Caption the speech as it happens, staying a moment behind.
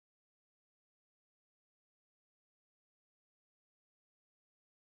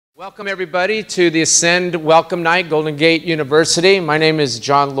Welcome everybody to the Ascend Welcome Night, Golden Gate University. My name is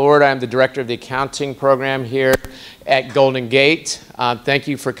John Lord. I'm the director of the accounting program here at Golden Gate. Thank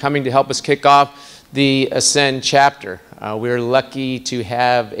you for coming to help us kick off the Ascend chapter. We're lucky to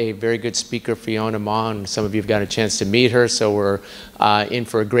have a very good speaker, Fiona Mon. Some of you have got a chance to meet her, so we're in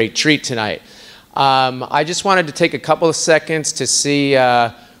for a great treat tonight. I just wanted to take a couple of seconds to see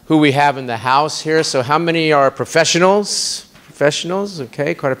who we have in the house here. So how many are professionals? Professionals,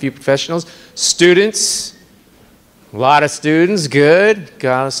 okay, quite a few professionals. Students, a lot of students, good.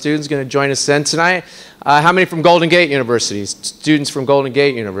 Got a lot of students going to join Ascend tonight. How many from Golden Gate University? Students from Golden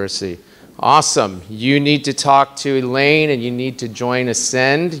Gate University. Awesome. You need to talk to Elaine and you need to join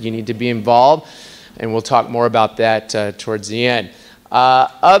Ascend. You need to be involved, and we'll talk more about that towards the end.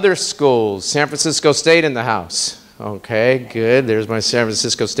 Other schools, San Francisco State in the house. Okay, good. There's my San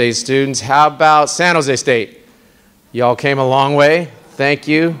Francisco State students. How about San Jose State? Y'all came a long way. Thank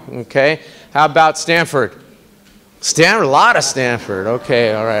you. Okay. How about Stanford? Stanford, a lot of Stanford.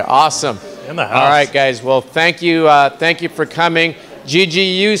 Okay. All right. Awesome. In the house. All right, guys. Well, thank you. Thank you for coming.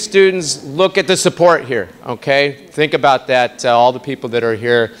 GGU students, look at the support here. Okay. Think about that. All the people that are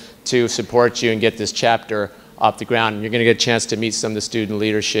here to support you and get this chapter off the ground. And you're going to get a chance to meet some of the student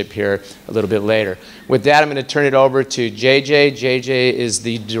leadership here a little bit later. With that, I'm going to turn it over to JJ. JJ is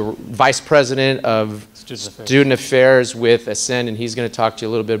the Vice President of Student Affairs with Ascend, and he's going to talk to you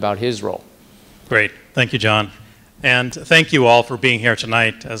a little bit about his role. Great. Thank you, John. And thank you all for being here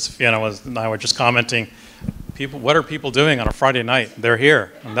tonight. As Fiona and I were just commenting, what are people doing on a Friday night? They're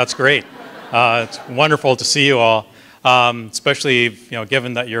here, and that's great. It's wonderful to see you all, especially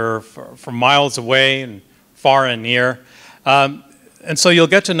given that you're from miles away and far and near. And so you'll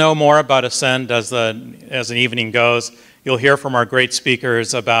get to know more about Ascend as an evening goes. You'll hear from our great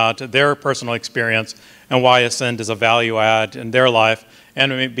speakers about their personal experience and why Ascend is a value add in their life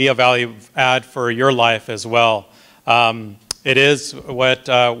and it may be a value add for your life as well. It is what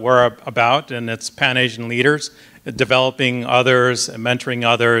we're about, and it's Pan-Asian leaders, developing others, mentoring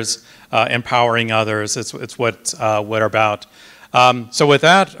others, empowering others. It's what we're about. So with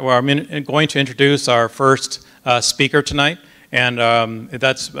that, I'm going to introduce our first speaker tonight, and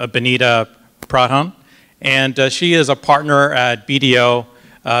that's Benita Pradhan. And she is a partner at BDO.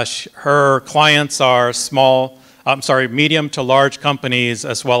 Her clients are medium to large companies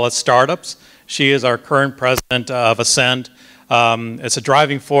as well as startups. She is our current president of Ascend. It's a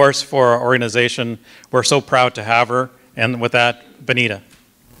driving force for our organization. We're so proud to have her. And with that, Benita.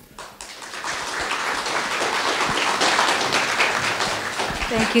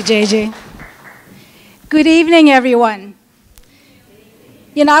 Thank you, JJ. Good evening, everyone.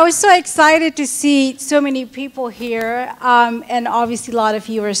 I was so excited to see so many people here, and obviously a lot of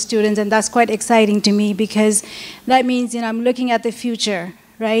you are students, and that's quite exciting to me because that means I'm looking at the future,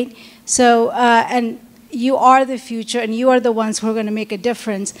 right? So, and you are the future, and you are the ones who are going to make a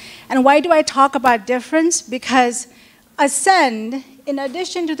difference. And why do I talk about difference? Because Ascend, in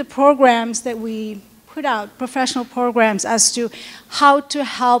addition to the programs that we put out, professional programs as to how to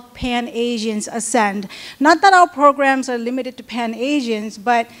help Pan-Asians ascend. Not that our programs are limited to Pan-Asians,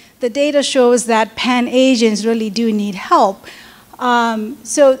 but the data shows that Pan-Asians really do need help.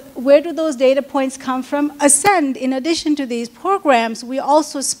 So where do those data points come from? Ascend, in addition to these programs, we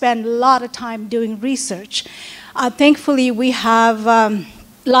also spend a lot of time doing research. Thankfully, we have a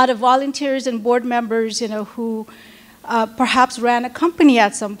lot of volunteers and board members who perhaps ran a company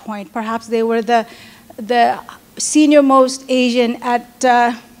at some point. Perhaps they were the senior most Asian at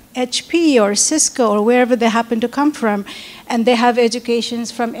HP or Cisco or wherever they happen to come from, and they have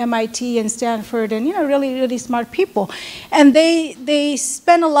educations from MIT and Stanford and really, really smart people. And they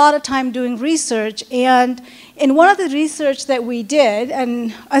spend a lot of time doing research, and in one of the research that we did,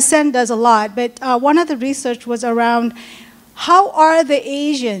 and Ascend does a lot, but one of the research was around how are the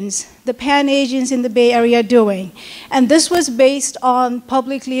Asians, the Pan-Asians in the Bay Area doing? And this was based on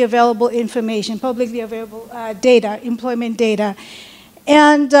publicly available information, publicly available data, employment data.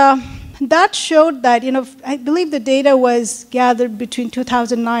 And that showed that, I believe the data was gathered between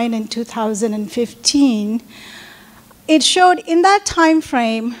 2009 and 2015. It showed in that time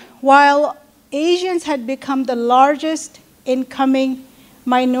frame, while Asians had become the largest incoming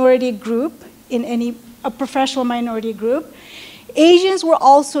minority group in a professional minority group, Asians were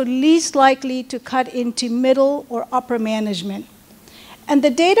also least likely to cut into middle or upper management. And the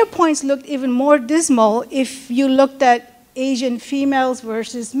data points looked even more dismal if you looked at Asian females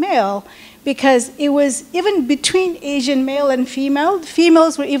versus male, because it was even between Asian male and female,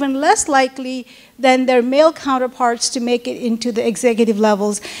 females were even less likely than their male counterparts to make it into the executive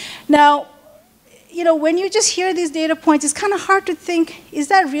levels. Now, when you just hear these data points, it's kind of hard to think, is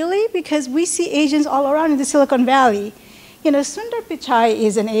that really? Because we see Asians all around in the Silicon Valley. Sundar Pichai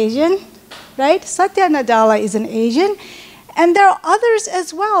is an Asian, right? Satya Nadella is an Asian. And there are others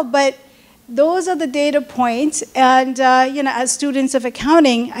as well, but those are the data points. And as students of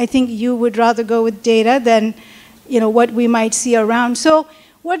accounting, I think you would rather go with data than what we might see around. So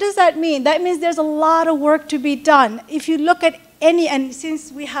what does that mean? That means there's a lot of work to be done. If you look at and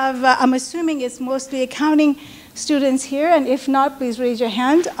since we have, I'm assuming it's mostly accounting students here, and if not, please raise your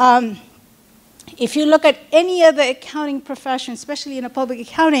hand. If you look at any other accounting profession, especially in a public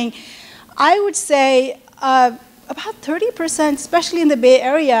accounting, I would say about 30%, especially in the Bay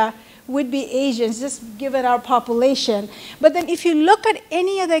Area, would be Asians, just given our population. But then if you look at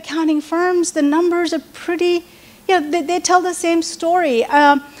any other accounting firms, the numbers are pretty, they tell the same story.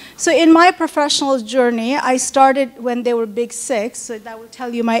 So in my professional journey, I started when they were Big Six, so that will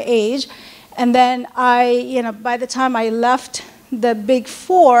tell you my age. And then by the time I left the Big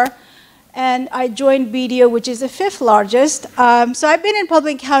Four, and I joined BDO, which is the 5th largest. So I've been in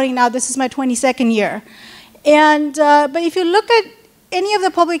public accounting now, this is my 22nd year. And, but if you look at any of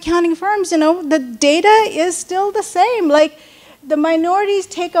the public accounting firms, the data is still the same. Like the minorities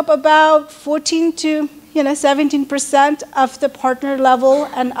take up about 14 to 17% of the partner level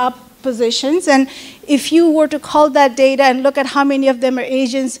and up positions. And if you were to call that data and look at how many of them are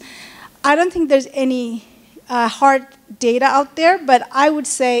Asians, I don't think there's any hard data out there, but I would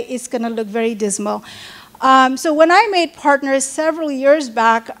say it's going to look very dismal. So when I made partners several years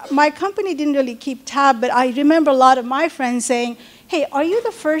back, my company didn't really keep tab, but I remember a lot of my friends saying, hey, are you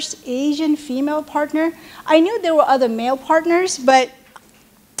the first Asian female partner? I knew there were other male partners, but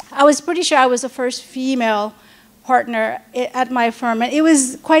I was pretty sure I was the first female partner at my firm. And it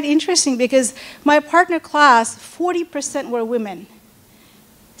was quite interesting because my partner class, 40% were women.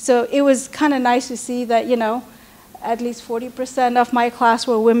 So it was kind of nice to see that, at least 40% of my class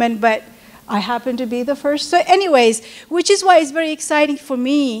were women, but I happened to be the first. So anyways, which is why it's very exciting for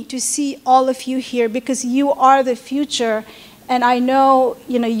me to see all of you here, because you are the future, and I know,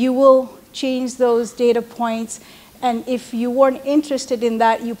 you will change those data points. And if you weren't interested in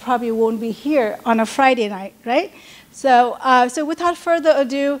that, you probably won't be here on a Friday night, right? So, so without further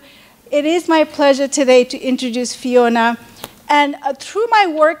ado, it is my pleasure today to introduce Fiona. And through my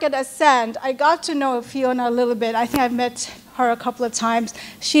work at Ascend, I got to know Fiona a little bit. I think I've met her a couple of times.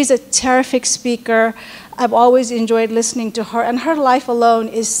 She's a terrific speaker. I've always enjoyed listening to her. And her life alone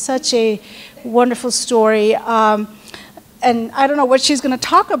is such a wonderful story. And I don't know what she's going to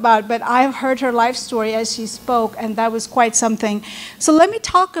talk about, but I've heard her life story as she spoke, and that was quite something. So let me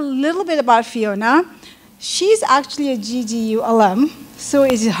talk a little bit about Fiona. She's actually a GGU alum, so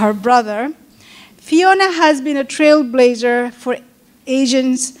is her brother. Fiona has been a trailblazer for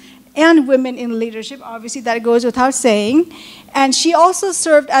Asians and women in leadership. Obviously, that goes without saying. And she also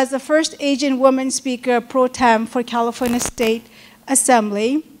served as the first Asian woman speaker pro tem for California State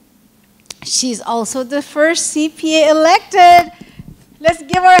Assembly. She's also the first CPA elected. Let's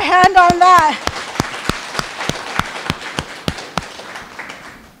give her a hand on that.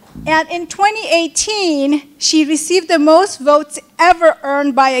 And in 2018, she received the most votes ever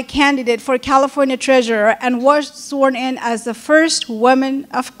earned by a candidate for California Treasurer and was sworn in as the first woman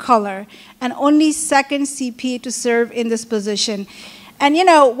of color and only second CPA to serve in this position. And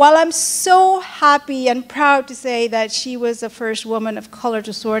while I'm so happy and proud to say that she was the first woman of color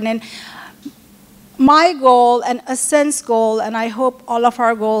to sworn in, my goal and Ascend's goal, and I hope all of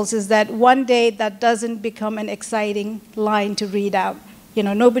our goals, is that one day that doesn't become an exciting line to read out.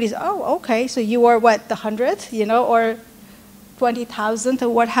 Nobody's, oh, okay, so you are what, the 100th, or 20,000th or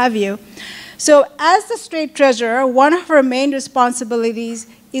what have you. So as the state treasurer, one of her main responsibilities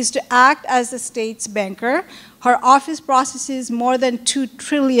is to act as the state's banker. Her office processes more than $2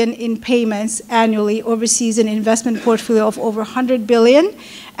 trillion in payments annually, oversees an investment portfolio of over $100 billion,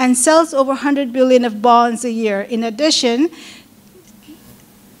 and sells over $100 billion of bonds a year. In addition,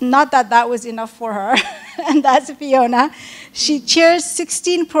 not that that was enough for her, and that's Fiona. She chairs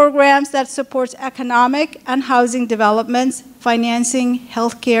 16 programs that supports economic and housing developments, financing,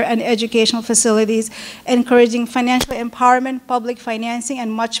 healthcare, and educational facilities, encouraging financial empowerment, public financing,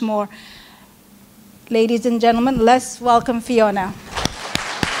 and much more. Ladies and gentlemen, let's welcome Fiona.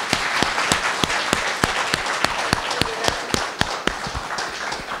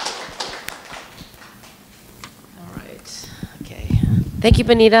 All right. Okay. Thank you,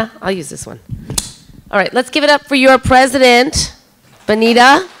 Benita. I'll use this one. All right, let's give it up for your president,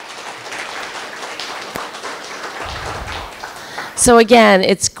 Benita. So again,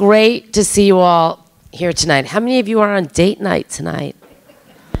 it's great to see you all here tonight. How many of you are on date night tonight?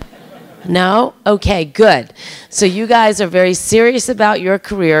 No? Okay, good. So you guys are very serious about your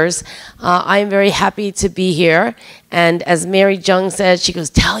careers. I am very happy to be here. And as Mary Jung said, she goes,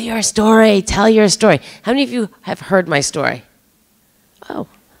 tell your story, tell your story. How many of you have heard my story? Oh,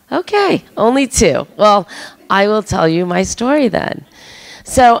 okay, only 2. Well, I will tell you my story then.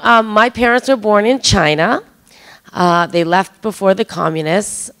 So my parents were born in China. They left before the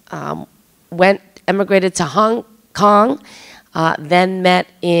communists, emigrated to Hong Kong, then met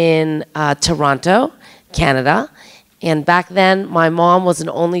in Toronto, Canada. And back then, my mom was an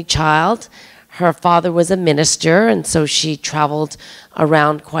only child. Her father was a minister, and so she traveled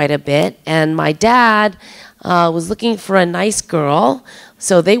around quite a bit. And my dad was looking for a nice girl,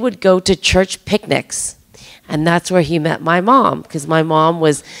 so they would go to church picnics. And that's where he met my mom, because my mom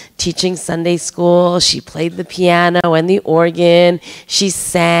was teaching Sunday school. She played the piano and the organ. She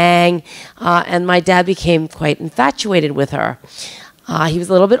sang. And my dad became quite infatuated with her. He was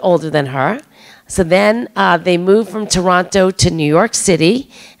a little bit older than her. So then they moved from Toronto to New York City,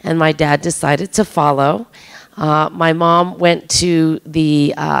 and my dad decided to follow. My mom went to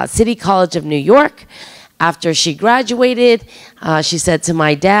the City College of New York. After she graduated, she said to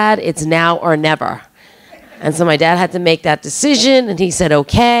my dad, it's now or never. And so my dad had to make that decision, and he said,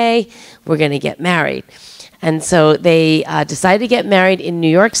 okay, we're going to get married. And so they decided to get married in New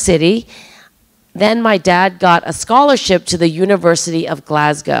York City. Then my dad got a scholarship to the University of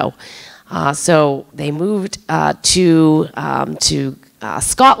Glasgow. So they moved to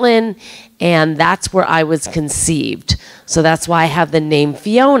Scotland, and that's where I was conceived. So that's why I have the name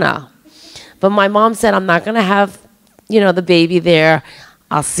Fiona. But my mom said, I'm not going to have, the baby there.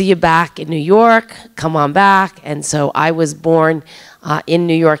 I'll see you back in New York, come on back. And so I was born in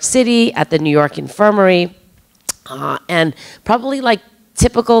New York City at the New York Infirmary. And probably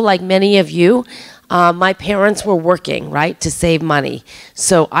typical like many of you, my parents were working, right, to save money.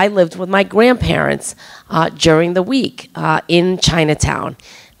 So I lived with my grandparents during the week in Chinatown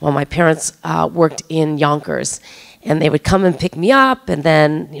while my parents worked in Yonkers. And they would come and pick me up and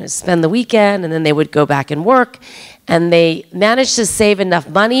then spend the weekend, and then they would go back and work. And they managed to save enough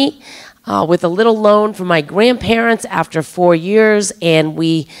money with a little loan from my grandparents after 4 years, and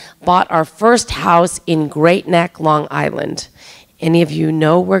we bought our first house in Great Neck, Long Island. Any of you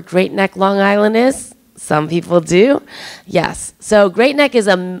know where Great Neck, Long Island is? Some people do. Yes. So Great Neck is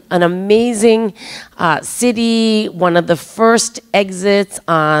an amazing city, one of the first exits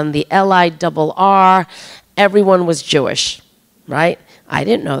on the LIRR. Everyone was Jewish, right? I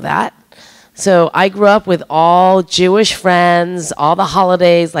didn't know that. So I grew up with all Jewish friends, all the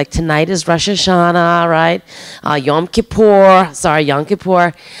holidays, like tonight is Rosh Hashanah, right? Yom Kippur.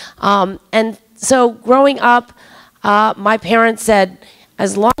 And so growing up, my parents said,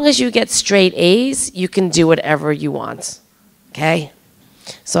 as long as you get straight A's, you can do whatever you want, okay?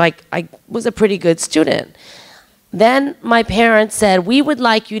 So I was a pretty good student. Then my parents said, we would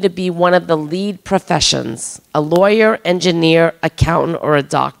like you to be one of the lead professions, a lawyer, engineer, accountant, or a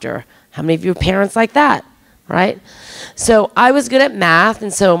doctor. How many of you have parents like that, right? So I was good at math,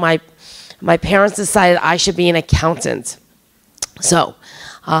 and so my parents decided I should be an accountant. So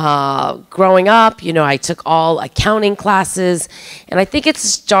growing up, I took all accounting classes, and I think it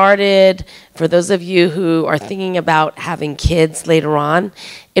started, for those of you who are thinking about having kids later on,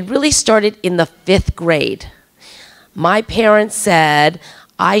 it really started in the 5th grade. My parents said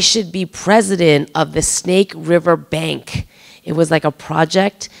I should be president of the Snake River Bank. It was like a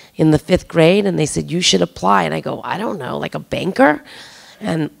project in the 5th grade, and they said, you should apply. And I go, I don't know, like a banker?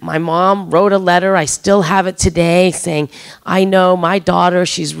 And my mom wrote a letter, I still have it today, saying, I know my daughter,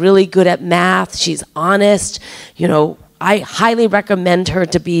 she's really good at math, she's honest. I highly recommend her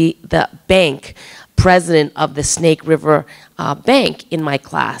to be the bank president of the Snake River Bank in my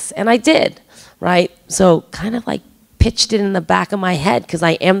class. And I did, right? So kind of like pitched it in the back of my head because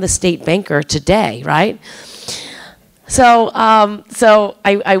I am the state banker today, right? So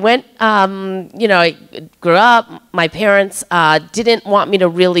I went, I grew up. My parents didn't want me to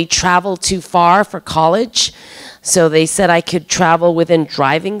really travel too far for college. So they said I could travel within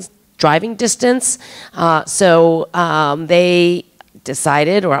driving distance. They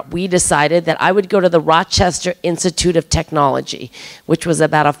decided, or we decided, that I would go to the Rochester Institute of Technology, which was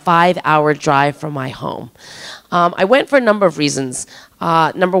about a 5-hour drive from my home. I went for a number of reasons.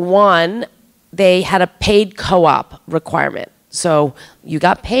 Number one, they had a paid co-op requirement. So you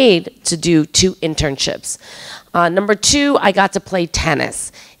got paid to do 2 internships. Number 2, I got to play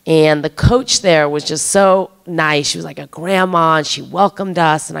tennis. And the coach there was just so nice. She was like a grandma, and she welcomed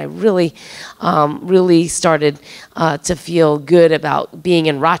us. And I really, really started to feel good about being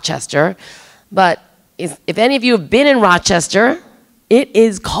in Rochester. But if any of you have been in Rochester, it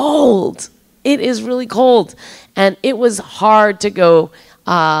is cold. It is really cold. And it was hard to go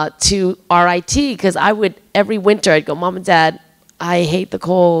to RIT because every winter I'd go, Mom and Dad, I hate the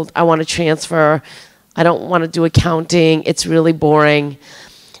cold. I want to transfer. I don't want to do accounting. It's really boring.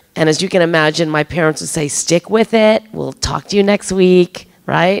 And as you can imagine, my parents would say, stick with it. We'll talk to you next week,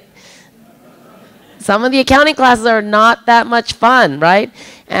 right? Some of the accounting classes are not that much fun, right?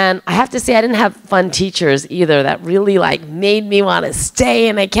 And I have to say, I didn't have fun teachers either that really like made me want to stay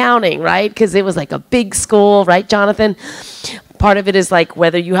in accounting, right? Because it was like a big school, right, Jonathan? Part of it is like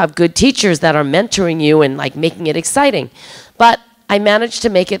whether you have good teachers that are mentoring you and like making it exciting. But I managed to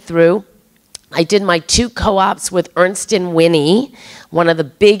make it through. I did my 2 co-ops with Ernst & Winnie, one of the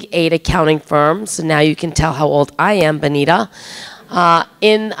big 8 accounting firms. So now you can tell how old I am, Benita.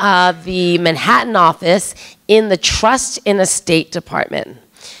 In the Manhattan office in the Trust and Estate Department.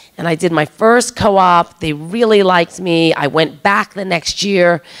 And I did my first co-op. They really liked me. I went back the next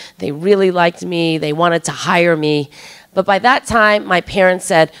year. They really liked me. They wanted to hire me. But by that time, my parents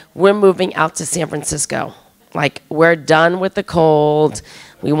said, we're moving out to San Francisco. Like, we're done with the cold.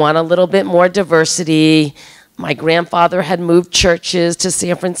 We want a little bit more diversity. My grandfather had moved churches to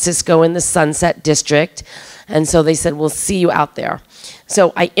San Francisco in the Sunset District. And so they said, we'll see you out there.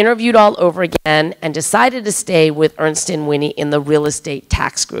 So I interviewed all over again and decided to stay with Ernst & Winnie in the real estate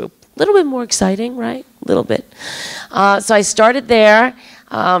tax group. A little bit more exciting, right? A little bit. So I started there,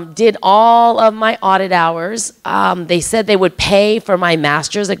 did all of my audit hours. They said they would pay for my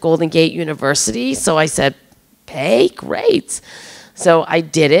master's at Golden Gate University. So I said, pay? Great. So I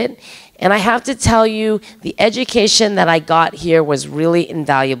did it. And I have to tell you, the education that I got here was really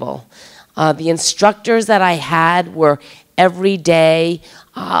invaluable. The instructors that I had were everyday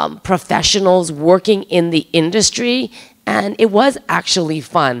professionals working in the industry, and it was actually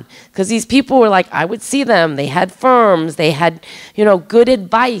fun because these people were like, I would see them, they had firms, they had, good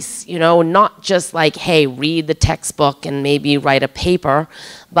advice, not just like, hey, read the textbook and maybe write a paper,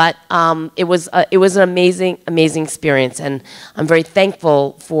 but it was an amazing experience, and I'm very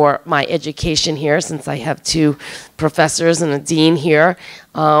thankful for my education here since I have 2 professors and a dean here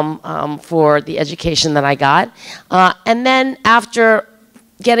for the education that I got. And then after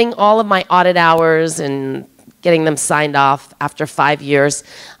getting all of my audit hours and getting them signed off after 5 years,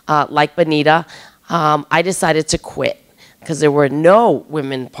 like Benita, I decided to quit because there were no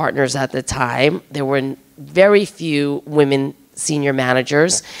women partners at the time. There were very few women senior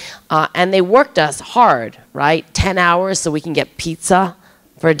managers, and they worked us hard, right? 10 hours so we can get pizza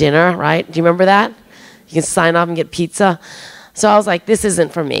for dinner, right? Do you remember that? You can sign off and get pizza. So I was like, this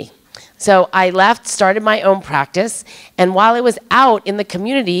isn't for me. So I left, started my own practice, and while I was out in the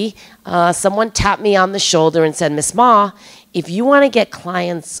community, someone tapped me on the shoulder and said, Miss Ma, if you want to get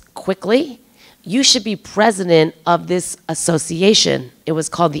clients quickly, you should be president of this association. It was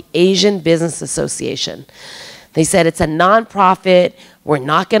called the Asian Business Association. They said, it's a nonprofit, we're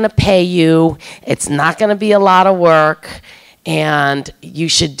not going to pay you, it's not going to be a lot of work, and you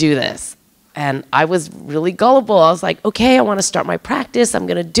should do this. And I was really gullible. I was like, okay, I want to start my practice, I'm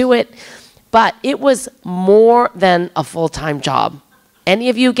going to do it. But it was more than a full-time job. Any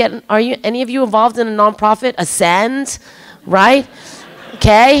of you involved in a nonprofit? Ascend, right?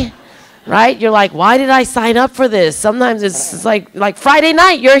 Okay, right? You're like, why did I sign up for this? Sometimes it's like Friday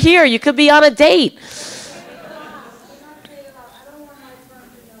night, you're here, you could be on a date.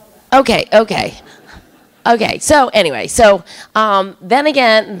 Okay, so anyway,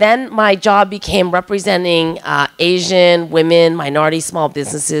 then my job became representing Asian women, minority small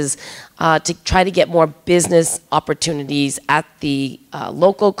businesses to try to get more business opportunities at the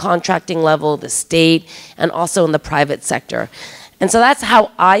local contracting level, the state, and also in the private sector. And so that's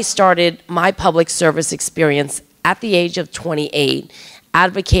how I started my public service experience at the age of 28,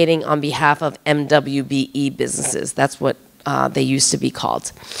 advocating on behalf of MWBE businesses. That's what they used to be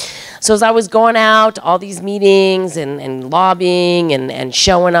called. So as I was going out to all these meetings and lobbying and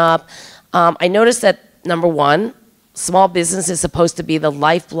showing up, I noticed that, number one, small business is supposed to be the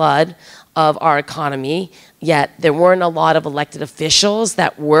lifeblood of our economy, yet there weren't a lot of elected officials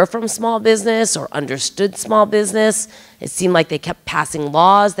that were from small business or understood small business. It seemed like they kept passing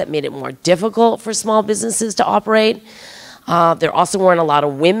laws that made it more difficult for small businesses to operate. There also weren't a lot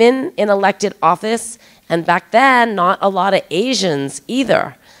of women in elected office, and back then, not a lot of Asians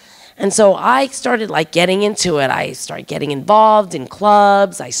either. And so I started getting into it. I started getting involved in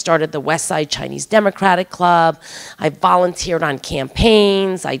clubs. I started the West Side Chinese Democratic Club. I volunteered on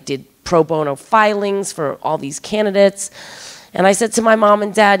campaigns. I did pro bono filings for all these candidates. And I said to my mom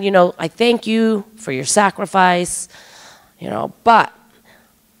and dad, I thank you for your sacrifice, but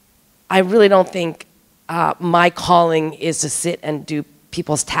I really don't think my calling is to sit and do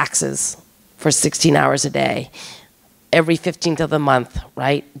people's taxes for 16 hours a day. Every 15th of the month,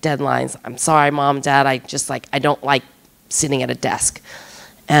 right? Deadlines. I'm sorry, Mom, Dad, I don't like sitting at a desk.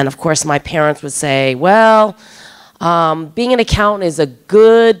 And of course, my parents would say, well, being an accountant is a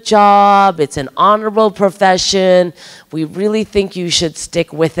good job. It's an honorable profession. We really think you should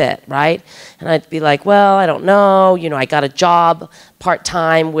stick with it, right? And I'd be like, well, I don't know. You know, I got a job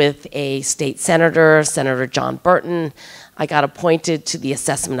part-time with a state senator, Senator John Burton. I got appointed to the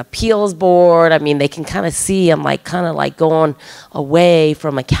Assessment Appeals Board. I mean, they can kind of see I'm like kind of like going away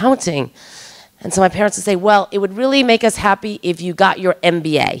from accounting. And so my parents would say, well, it would really make us happy if you got your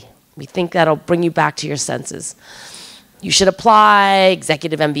MBA. We think that'll bring you back to your senses. You should apply,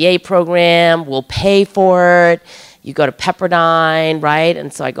 executive MBA program, we'll pay for it. You go to Pepperdine, right?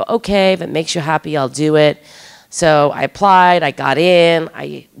 And so I go, okay, if it makes you happy, I'll do it. So I applied, I got in,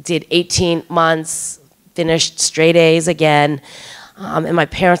 I did 18 months, finished straight A's again. And my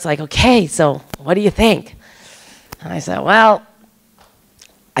parents were like, okay, so what do you think? And I said, well,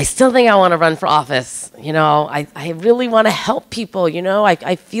 I still think I want to run for office. You know, I really want to help people, you know,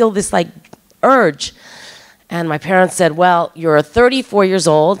 I feel this like urge. And my parents said, well, you're 34 years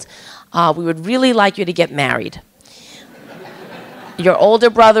old. We would really like you to get married. Your older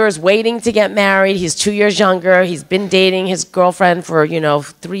brother is waiting to get married. He's 2 years younger. He's been dating his girlfriend for,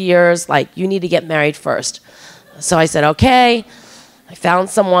 3 years. Like, you need to get married first. So I said, okay. I found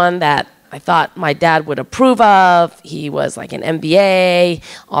someone that I thought my dad would approve of. He was like an MBA,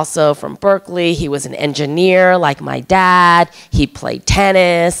 also from Berkeley. He was an engineer like my dad. He played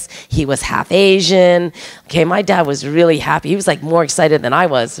tennis. He was half Asian. Okay, my dad was really happy. He was like more excited than I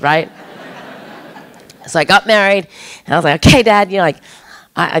was, right? So I got married, and I was like, okay, Dad,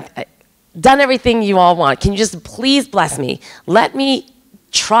 I done everything you all want. Can you just please bless me? Let me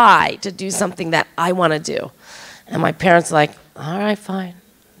try to do something that I want to do. And my parents were like, all right, fine.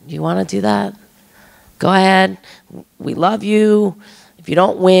 You want to do that? Go ahead. We love you. If you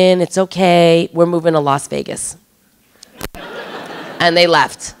don't win, it's okay. We're moving to Las Vegas. And they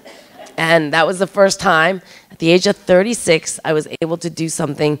left. And that was the first time, at the age of 36, I was able to do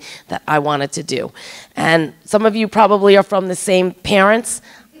something that I wanted to do. And some of you probably are from the same parents.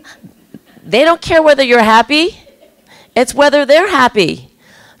 They don't care whether you're happy. It's whether they're happy.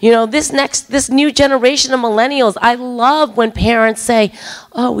 You know, this new generation of millennials, I love when parents say,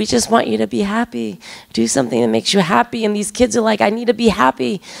 oh, we just want you to be happy. Do something that makes you happy. And these kids are like, I need to be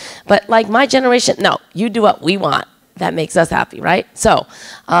happy. But like my generation, no, you do what we want. That makes us happy, right? So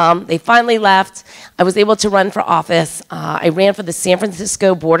they finally left. I was able to run for office. I ran for the San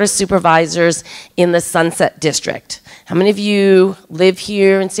Francisco Board of Supervisors in the Sunset District. How many of you live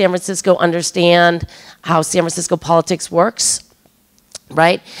here in San Francisco, understand how San Francisco politics works?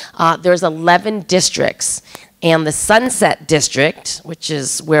 Right? There's 11 districts. And the Sunset District, which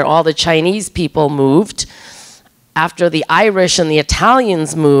is where all the Chinese people moved, after the Irish and the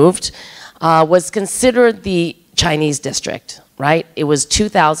Italians moved, was considered the Chinese district, right? It was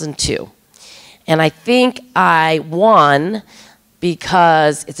 2002. And I think I won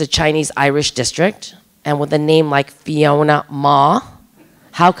because it's a Chinese-Irish district. And with a name like Fiona Ma,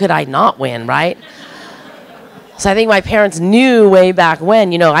 how could I not win, right? So I think my parents knew way back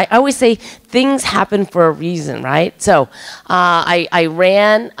when, I always say things happen for a reason, right? So I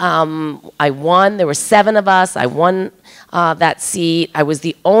ran, I won. There were 7 of us. I won that seat. I was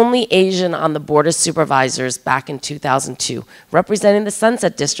the only Asian on the Board of Supervisors back in 2002, representing the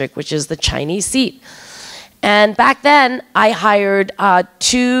Sunset District, which is the Chinese seat. And back then, I hired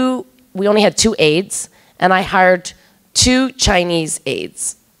we only had 2 aides, and I hired 2 Chinese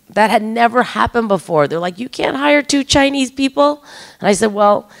aides. That had never happened before. They're like, you can't hire 2 Chinese people? And I said,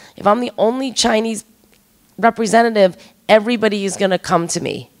 well, if I'm the only Chinese representative, everybody is going to come to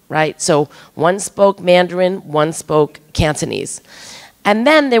me, right? So one spoke Mandarin, one spoke Cantonese. And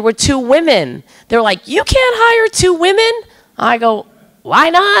then there were 2 women. They're like, you can't hire 2 women? I go, why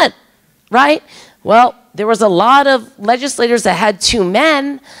not, right? Well, there was a lot of legislators that had 2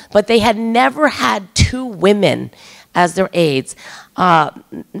 men, but they had never had 2 women as their aides.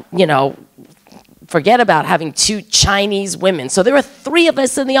 Forget about having 2 Chinese women. So there were 3 of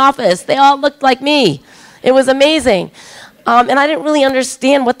us in the office. They all looked like me. It was amazing. And I didn't really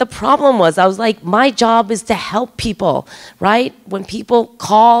understand what the problem was. I was like, my job is to help people, right? When people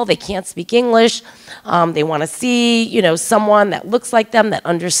call, they can't speak English. They want to see, someone that looks like them, that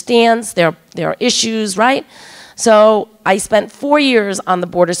understands their issues, right? So I spent 4 years on the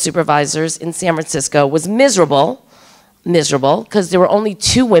Board of Supervisors in San Francisco, was miserable, because there were only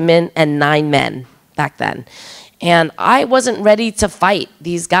 2 women and 9 men back then. And I wasn't ready to fight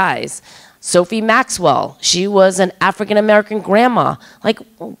these guys. Sophie Maxwell, she was an African-American grandma. Like,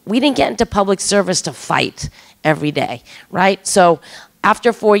 we didn't get into public service to fight every day, right? So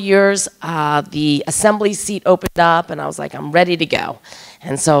after 4 years, the assembly seat opened up, and I was like, I'm ready to go.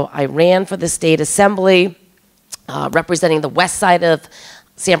 And so I ran for the state assembly, representing the west side of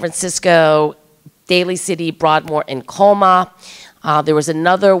San Francisco, Daly City, Broadmoor, and Colma. There was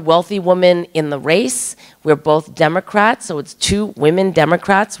another wealthy woman in the race. We're both Democrats, so it's 2 women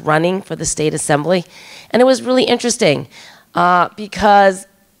Democrats running for the state assembly. And it was really interesting because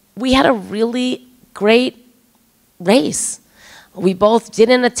we had a really great race. We both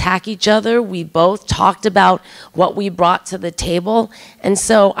didn't attack each other. We both talked about what we brought to the table. And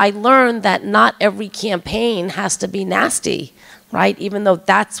so I learned that not every campaign has to be nasty, right? Even though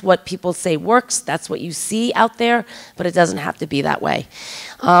that's what people say works, that's what you see out there, but it doesn't have to be that way.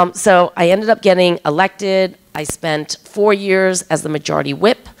 So I ended up getting elected. I spent 4 years as the majority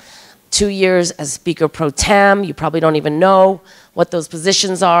whip, 2 years as Speaker Pro Tem. You probably don't even know what those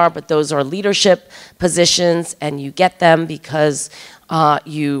positions are, but those are leadership positions, and you get them because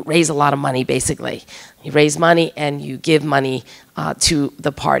you raise a lot of money, basically. You raise money and you give money to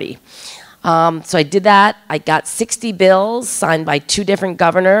the party. So I did that. I got 60 bills signed by 2 different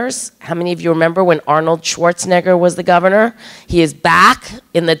governors. How many of you remember when Arnold Schwarzenegger was the governor? He is back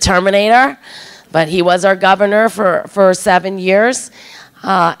in the Terminator, but he was our governor for 7 years.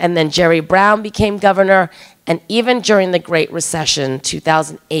 And then Jerry Brown became governor. And even during the Great Recession,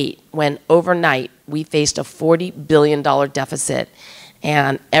 2008, when overnight we faced a $40 billion deficit,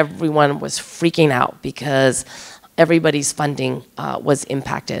 and everyone was freaking out because everybody's funding was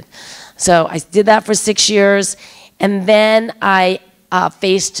impacted. So I did that for 6 years, and then I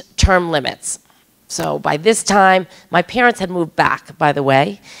faced term limits. So by this time, my parents had moved back, by the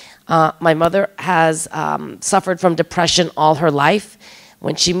way. My mother has suffered from depression all her life.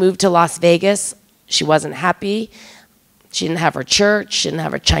 When she moved to Las Vegas, she wasn't happy. She didn't have her church, she didn't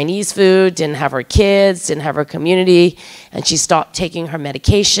have her Chinese food, didn't have her kids, didn't have her community, and she stopped taking her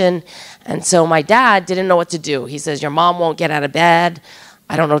medication. And so my dad didn't know what to do. He says, your mom won't get out of bed.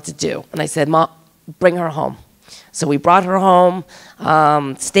 I don't know what to do. And I said, Mom, bring her home. So we brought her home,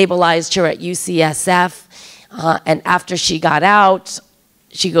 stabilized her at UCSF, and after she got out,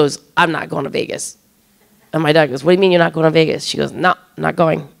 she goes, I'm not going to Vegas. And my dad goes, what do you mean you're not going to Vegas? She goes, no, I'm not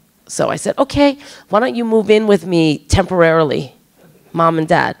going. So I said, okay, why don't you move in with me temporarily, Mom and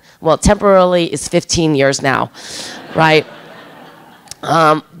Dad? Well, temporarily is 15 years now, right?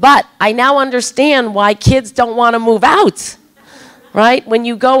 But I now understand why kids don't want to move out, right? When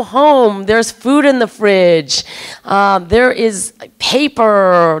you go home, there's food in the fridge, there is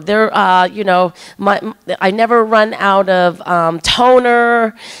paper, I never run out of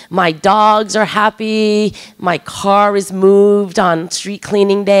toner, my dogs are happy, my car is moved on street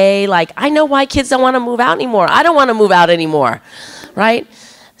cleaning day. Like, I know why kids don't want to move out anymore. I don't want to move out anymore, right?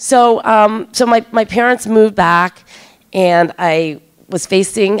 So, my parents moved back, and I was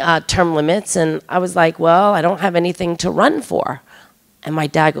facing term limits, and I was like, well, I don't have anything to run for. And my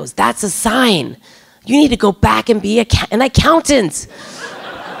dad goes, that's a sign. You need to go back and be an accountant.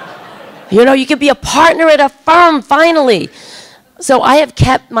 You could be a partner at a firm, finally. So I have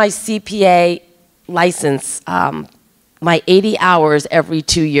kept my CPA license, my 80 hours every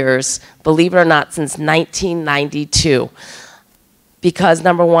 2 years, believe it or not, since 1992. Because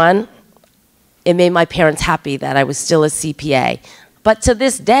number one, it made my parents happy that I was still a CPA. But to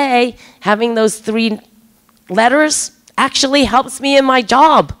this day, having those 3 letters actually helps me in my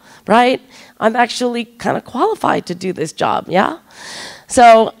job, right? I'm actually kind of qualified to do this job, yeah?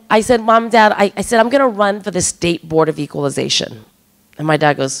 So I said, Mom, Dad, I said, I'm going to run for the State Board of Equalization. And my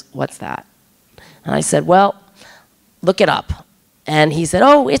dad goes, what's that? And I said, well, look it up. And he said,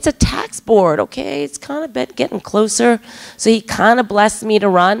 oh, it's a tax board. Okay, it's kind of getting closer. So he kind of blessed me to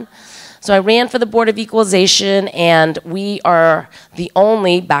run. So I ran for the Board of Equalization, and we are the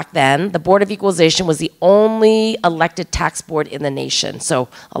only, back then, the Board of Equalization was the only elected tax board in the nation. So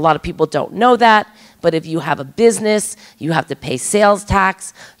a lot of people don't know that, but if you have a business, you have to pay sales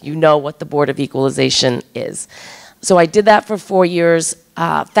tax, you know what the Board of Equalization is. So I did that for 4 years,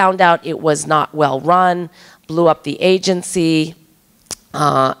 found out it was not well run, blew up the agency,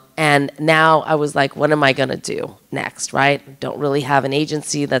 and now I was like, what am I gonna do next, right? Don't really have an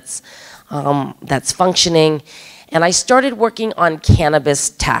agency that's functioning. And I started working on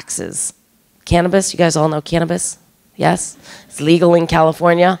cannabis taxes. Cannabis, you guys all know cannabis? Yes? It's legal in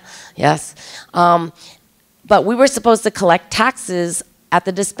California, yes. But we were supposed to collect taxes at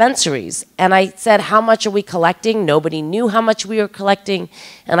the dispensaries. And I said, how much are we collecting? Nobody knew how much we were collecting.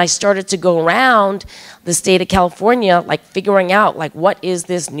 And I started to go around the state of California, like figuring out, like, what is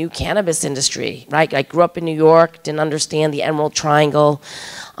this new cannabis industry, right? I grew up in New York, didn't understand the Emerald Triangle.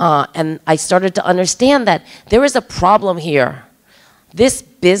 And I started to understand that there is a problem here. This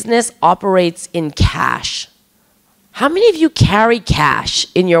business operates in cash. How many of you carry cash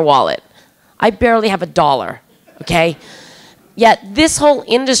in your wallet? I barely have $1, okay? Yet this whole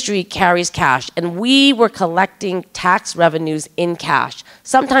industry carries cash, and we were collecting tax revenues in cash,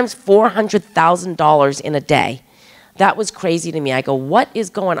 sometimes $400,000 in a day. That was crazy to me. I go, what is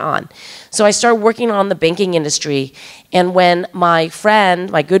going on? So I started working on the banking industry, and when my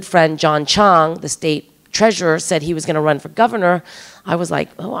friend, my good friend John Chung, the state treasurer, said he was going to run for governor, I was like,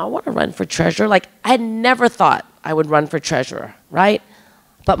 oh, I want to run for treasurer. Like, I had never thought I would run for treasurer, right?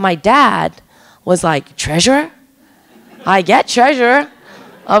 But my dad was like, treasurer? I get treasurer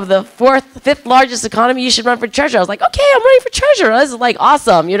of the fifth largest economy. You should run for treasurer. I was like, okay, I'm running for treasurer. This is like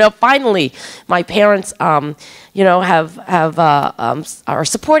awesome. You know, finally, my parents, you know, are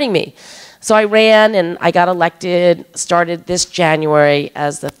supporting me. So I ran and I got elected, started this January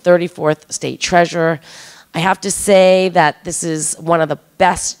as the 34th state treasurer. I have to say that this is one of the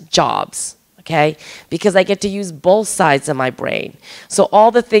best jobs, okay? Because I get to use both sides of my brain. So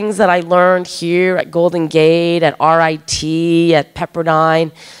all the things that I learned here at Golden Gate, at RIT, at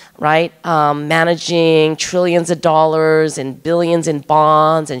Pepperdine, right? Managing trillions of dollars and billions in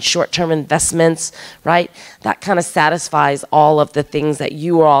bonds and short-term investments, right? That kind of satisfies all of the things that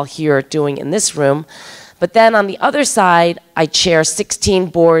you are all here doing in this room. But then on the other side, I chair 16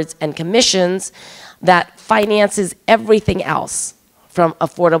 boards and commissions that finances everything else, from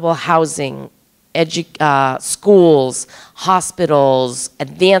affordable housing, schools, hospitals,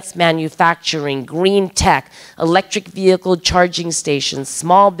 advanced manufacturing, green tech, electric vehicle charging stations,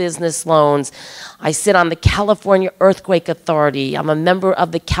 small business loans. I sit on the California Earthquake Authority. I'm a member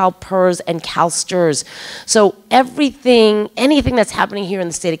of the CalPERS and CalSTRS. So everything, anything that's happening here in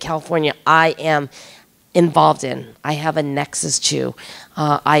the state of California, I am involved in. I have a nexus to.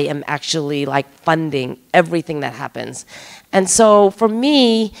 I am actually like funding everything that happens. And so for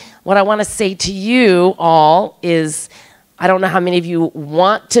me, what I want to say to you all is, I don't know how many of you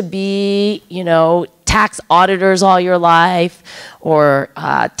want to be, you know, tax auditors all your life or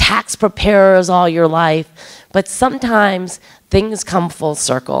tax preparers all your life, but sometimes things come full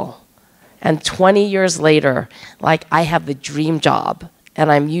circle. And 20 years later, like, I have the dream job,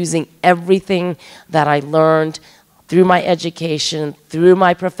 and I'm using everything that I learned through my education, through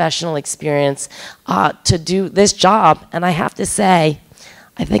my professional experience, to do this job. And I have to say,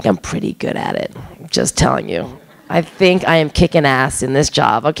 I think I'm pretty good at it. I'm just telling you. I think I am kicking ass in this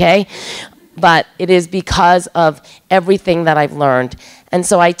job, okay? But it is because of everything that I've learned. And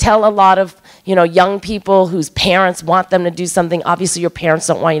so I tell a lot of, you know, young people whose parents want them to do something. Obviously, your parents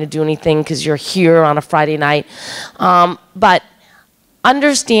don't want you to do anything because you're here on a Friday night. But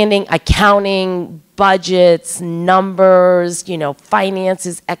understanding accounting, budgets, numbers, you know,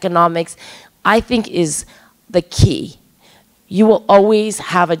 finances, economics, I think is the key. You will always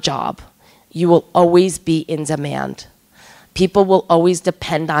have a job. You will always be in demand. People will always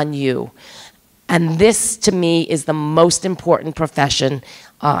depend on you. And this, to me, is the most important profession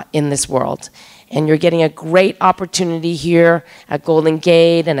in this world. And you're getting a great opportunity here at Golden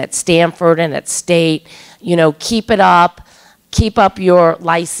Gate and at Stanford and at State. You know, keep it up. Keep up your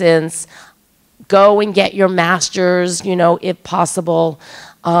license. Go and get your master's, you know, if possible.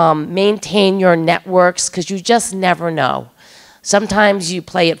 Maintain your networks, because you just never know. Sometimes you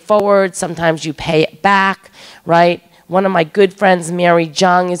play it forward, sometimes you pay it back, right? One of my good friends, Mary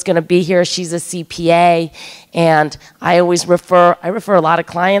Jung, is going to be here. She's a CPA, and I always refer a lot of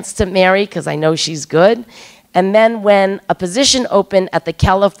clients to Mary because I know she's good. And then when a position opened at the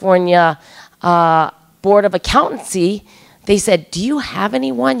California Board of Accountancy, they said, do you have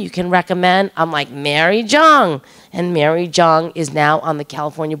anyone you can recommend? I'm like, Mary Jung. And Mary Jung is now on the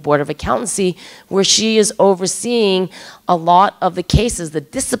California Board of Accountancy, where she is overseeing a lot of the cases, the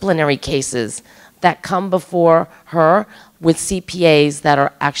disciplinary cases that come before her with CPAs that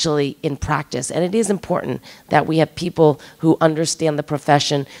are actually in practice. And it is important that we have people who understand the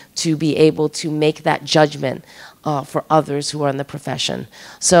profession to be able to make that judgment for others who are in the profession.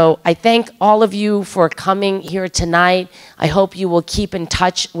 So I thank all of you for coming here tonight. I hope you will keep in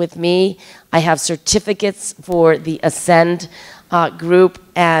touch with me. I have certificates for the Ascend group.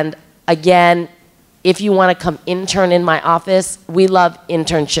 And again, if you want to come intern in my office, we love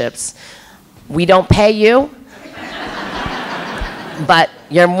internships. We don't pay you, but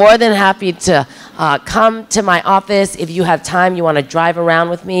you're more than happy to Come to my office if you have time. You want to drive around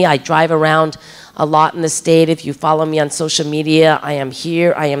with me. I drive around a lot in the state. If you follow me on social media, I am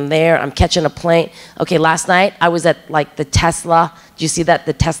here, I am there, I'm catching a plane. Okay, last night I was at like the Tesla. Do you see that?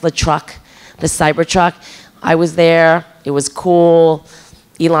 The Tesla truck, the Cybertruck. I was there. It was cool.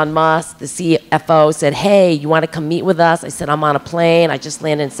 Elon Musk, the CFO, said, hey, you want to come meet with us? I said, I'm on a plane. I just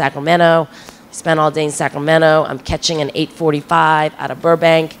landed in Sacramento. Spent all day in Sacramento. I'm catching an 8:45 out of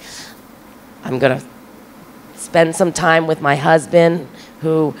Burbank. I'm going to spend some time with my husband,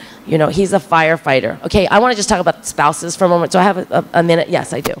 who, you know, he's a firefighter. Okay, I want to just talk about spouses for a moment. So I have a minute?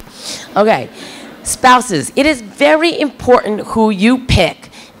 Yes, I do. Okay, spouses. It is very important who you pick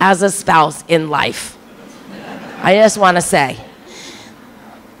as a spouse in life. I just want to say,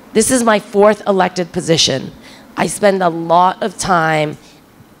 this is my 4th elected position. I spend a lot of time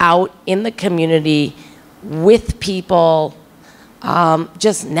out in the community with people,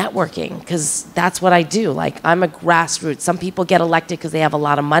 just networking, because that's what I do. Like, I'm a grassroots. Some people get elected because they have a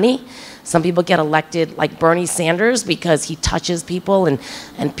lot of money. Some people get elected like Bernie Sanders because he touches people and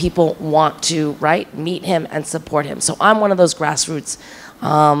people want to, right, meet him and support him. So I'm one of those grassroots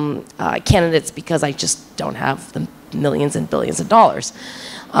candidates because I just don't have the millions and billions of dollars.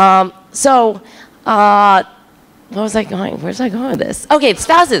 Where was I going? Where's I going with this? Okay,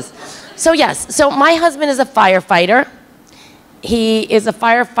 spouses. So yes, so my husband is a firefighter. He is a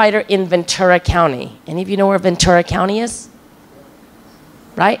firefighter in Ventura County. Any of you know where Ventura County is?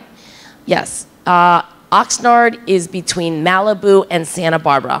 Right? Yes. Oxnard is between Malibu and Santa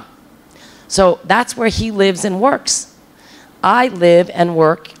Barbara. So that's where he lives and works. I live and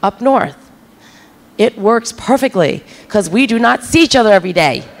work up north. It works perfectly because we do not see each other every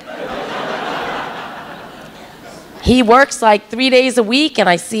day. He works like 3 days a week and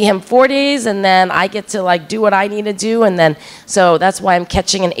I see him 4 days, and then I get to like do what I need to do, and then so that's why I'm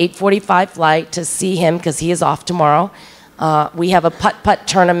catching an 8:45 flight to see him because he is off tomorrow. We have a putt-putt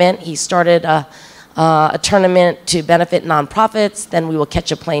tournament. He started a tournament to benefit nonprofits. Then we will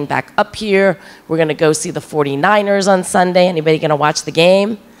catch a plane back up here. We're going to go see the 49ers on Sunday. Anybody going to watch the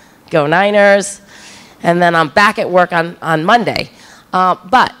game? Go Niners. And then I'm back at work on Monday.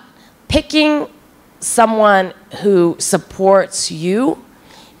 But picking someone who supports you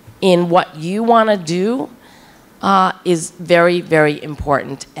in what you want to do is very, very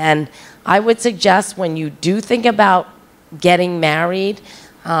important. And I would suggest when you do think about getting married,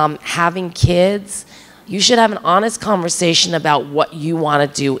 having kids, you should have an honest conversation about what you want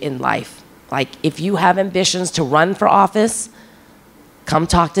to do in life. Like, if you have ambitions to run for office, come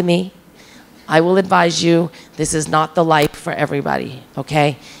talk to me. I will advise you, this is not the life for everybody,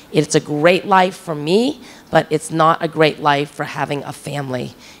 okay? It's a great life for me, but it's not a great life for having a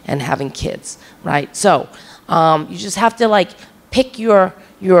family and having kids, right? So you just have to like pick your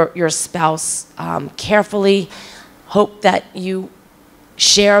spouse carefully, hope that you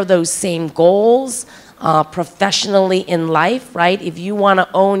share those same goals professionally in life, right? If you want to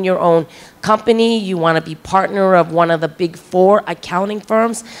own your own company, you want to be partner of one of the big 4 accounting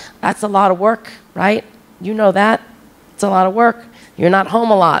firms, that's a lot of work, right? You know that. It's a lot of work. You're not home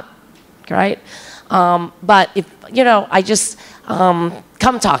a lot, right? But if, you know, I just,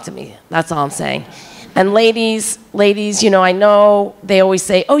 come talk to me. That's all I'm saying. And ladies, you know, I know they always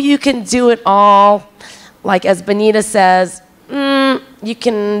say, oh, you can do it all. Like as Benita says, you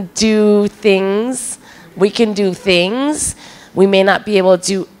can do things. We can do things. We may not be able to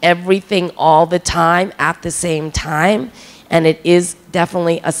do everything all the time at the same time. And it is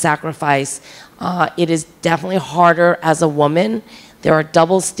definitely a sacrifice. It is definitely harder as a woman. There are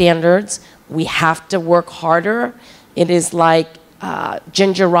double standards. We have to work harder. It is like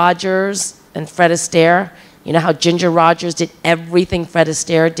Ginger Rogers and Fred Astaire. You know how Ginger Rogers did everything Fred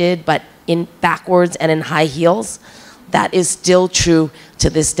Astaire did, but in backwards and in high heels? That is still true to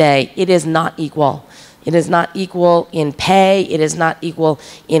this day. It is not equal. It is not equal in pay. It is not equal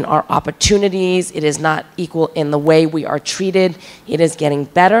in our opportunities. It is not equal in the way we are treated. It is getting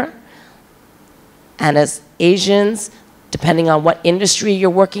better. And as Asians, depending on what industry you're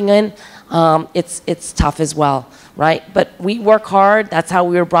working in, it's tough as well, right? But we work hard. That's how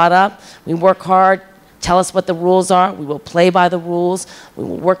we were brought up. We work hard. Tell us what the rules are. We will play by the rules. We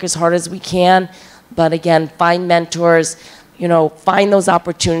will work as hard as we can. But again, find mentors, you know, find those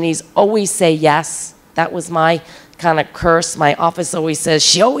opportunities. Always say yes. That was my kind of curse. My office always says,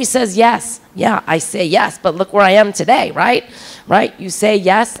 she always says yes. Yeah, I say yes, but look where I am today, right? Right? You say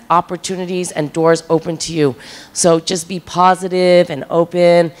yes, opportunities and doors open to you. So just be positive and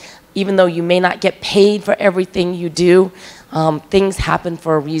open. Even though you may not get paid for everything you do, things happen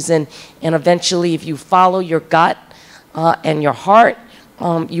for a reason. And eventually, if you follow your gut and your heart,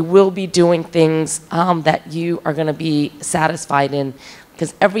 You will be doing things that you are going to be satisfied in,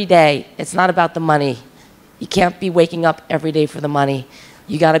 because every day, it's not about the money. You can't be waking up every day for the money.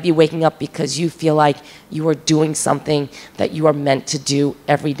 You got to be waking up because you feel like you are doing something that you are meant to do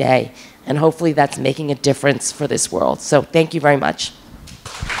every day. And hopefully that's making a difference for this world. So thank you very much.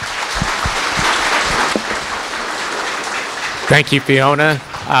 Thank you, Fiona.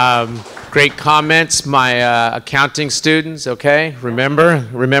 Great comments. My accounting students, okay?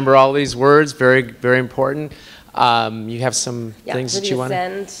 Remember all these words, very, very important. You have some things that you want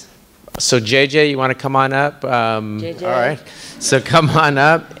to... So JJ, you want to come on up? JJ. All right. So come on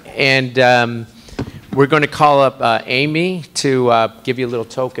up, and we're going to call up Amy to give you a little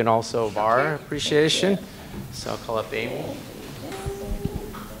token also of our appreciation. So I'll call up Amy.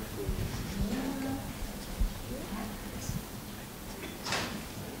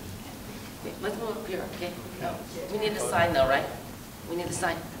 Let's move up here, okay? No. We need a sign though, right? We need a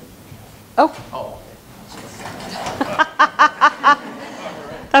sign. Oh.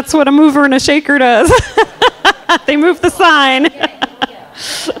 That's what a mover and a shaker does. They move the sign.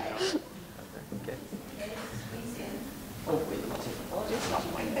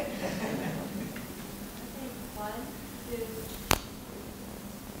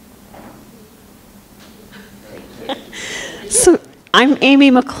 So I'm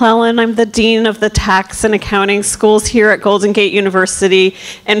Amy McClellan. I'm the Dean of the Tax and Accounting Schools here at Golden Gate University,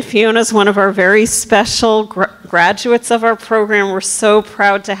 and Fiona's one of our very special graduates of our program. We're so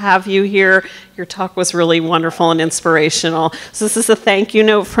proud to have you here. Your talk was really wonderful and inspirational. So this is a thank you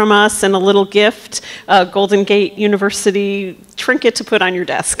note from us and a little gift, a Golden Gate University trinket to put on your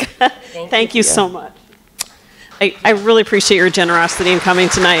desk. Thank you so much. I really appreciate your generosity in coming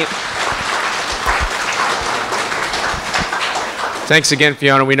tonight. Thanks again,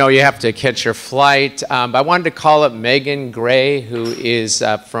 Fiona. We know you have to catch your flight. But I wanted to call up Megan Gray, who is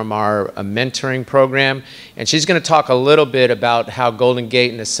from our mentoring program. And she's going to talk a little bit about how Golden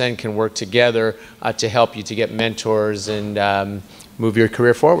Gate and Ascend can work together to help you to get mentors and move your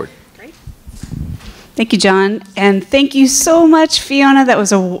career forward. Great. Thank you, John. And thank you so much, Fiona. That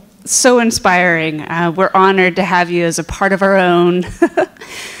was so inspiring. We're honored to have you as a part of our own.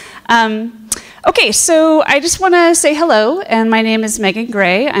 Okay, so I just want to say hello, and my name is Megan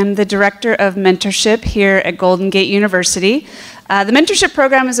Gray. I'm the Director of Mentorship here at Golden Gate University. The mentorship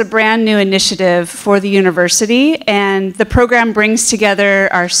program is a brand new initiative for the university, and the program brings together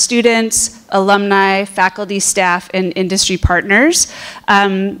our students, alumni, faculty, staff, and industry partners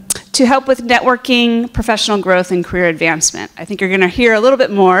to help with networking, professional growth, and career advancement. I think you're going to hear a little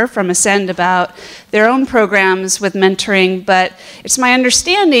bit more from Ascend about their own programs with mentoring, but it's my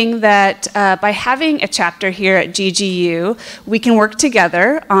understanding that by having a chapter here at GGU, we can work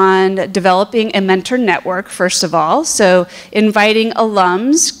together on developing a mentor network, first of all. So inviting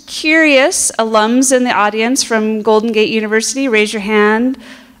alums, curious alums in the audience from Golden Gate University, raise your hand.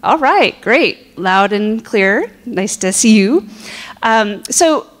 All right, great, loud and clear, nice to see you.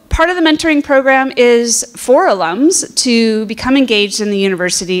 So part of the mentoring program is for alums to become engaged in the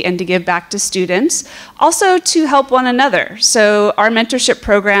university and to give back to students, also to help one another. So our mentorship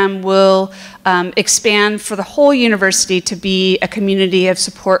program will expand for the whole university to be a community of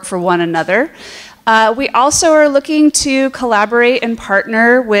support for one another. We also are looking to collaborate and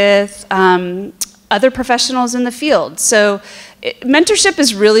partner with other professionals in the field. So mentorship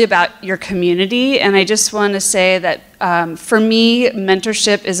is really about your community, and I just want to say that for me,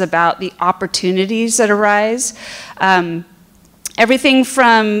 mentorship is about the opportunities that arise. Everything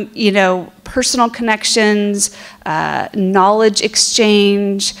from, personal connections, knowledge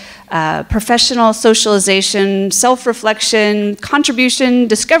exchange, professional socialization, self-reflection, contribution,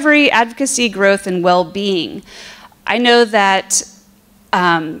 discovery, advocacy, growth, and well-being. I know that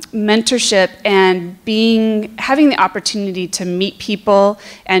mentorship and having the opportunity to meet people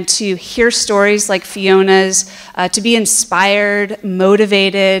and to hear stories like Fiona's, to be inspired,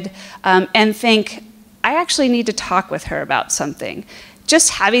 motivated, and think, I actually need to talk with her about something. Just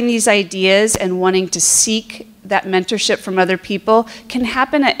having these ideas and wanting to seek that mentorship from other people can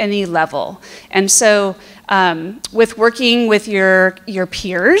happen at any level. And so with working with your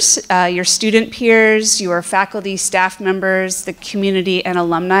peers, your student peers, your faculty, staff members, the community, and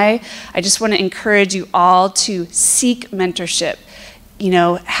alumni, I just want to encourage you all to seek mentorship.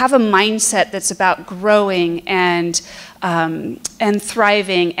 Have a mindset that's about growing and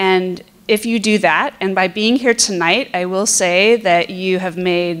thriving. And if you do that, and by being here tonight, I will say that you have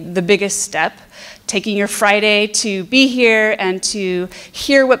made the biggest step, taking your Friday to be here and to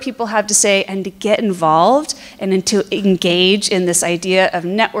hear what people have to say and to get involved and to engage in this idea of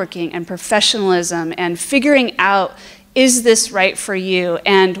networking and professionalism and figuring out is this right for you?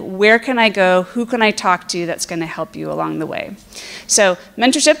 And where can I go? Who can I talk to that's going to help you along the way? So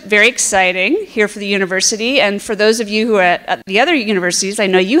mentorship, very exciting here for the university. And for those of you who are at the other universities, I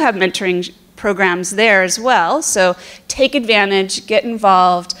know you have mentoring programs there as well. So take advantage, get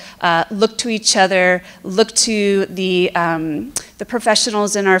involved, look to each other, look to the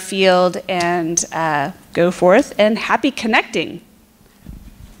professionals in our field, and go forth, and happy connecting.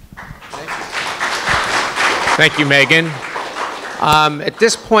 Thank you, Megan. At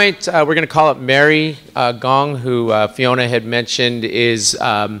this point, we're going to call up Mary Gong, who Fiona had mentioned is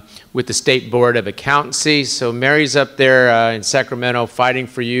with the State Board of Accountancy. So Mary's up there in Sacramento fighting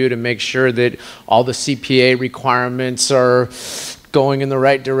for you to make sure that all the CPA requirements are going in the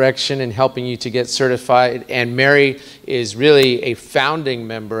right direction and helping you to get certified. And Mary is really a founding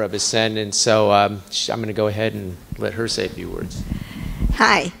member of Ascend, and so I'm going to go ahead and let her say a few words.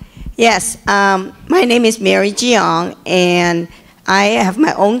 Hi. Yes, my name is Mary Jiang, and I have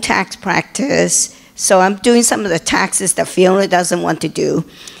my own tax practice, so I'm doing some of the taxes that Fiona doesn't want to do.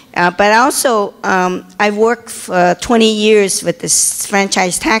 But also, I've worked for 20 years with this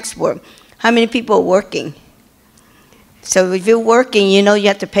franchise tax board. How many people are working? So if you're working, you know you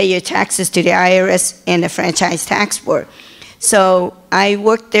have to pay your taxes to the IRS and the franchise tax board. So I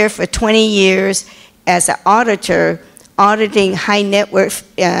worked there for 20 years as an auditor, auditing high net worth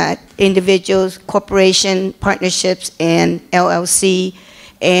individuals, corporation, partnerships, and LLC.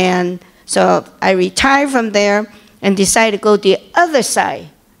 And so I retired from there and decided to go the other side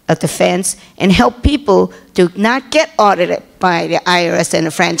of the fence and help people to not get audited by the IRS and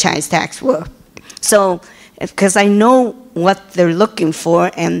the franchise tax board. So, because I know what they're looking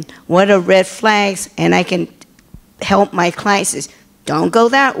for and what are red flags, and I can help my clients is, don't go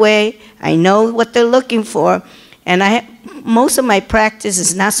that way. I know what they're looking for. And most of my practice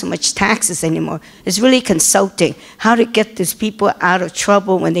is not so much taxes anymore. It's really consulting, how to get these people out of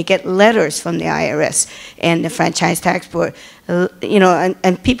trouble when they get letters from the IRS and the franchise tax board. You know,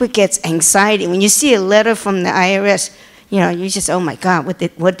 and people get anxiety. When you see a letter from the IRS, you know, you just, oh my God,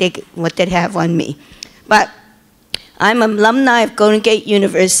 what they have on me. But I'm an alumni of Golden Gate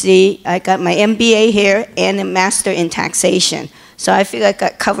University. I got my MBA here and a Master in Taxation. So I feel like I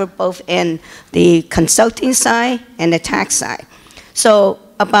covered both in the consulting side and the tax side. So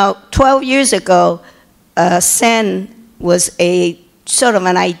about 12 years ago, SEN was a sort of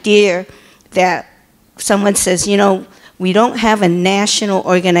an idea that someone says, you know, we don't have a national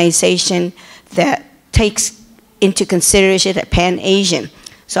organization that takes into consideration the Pan-Asian.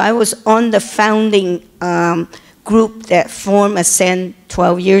 So I was on the founding group that formed Ascend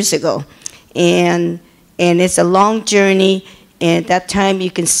 12 years ago. And it's a long journey. And at that time, you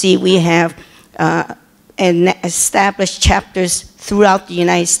can see we have established chapters throughout the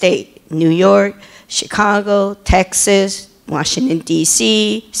United States: New York, Chicago, Texas, Washington,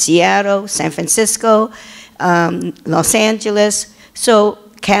 D.C., Seattle, San Francisco, Los Angeles, so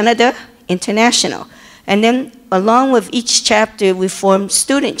Canada, international. And then along with each chapter, we form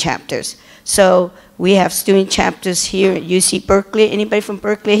student chapters. So we have student chapters here at UC Berkeley. Anybody from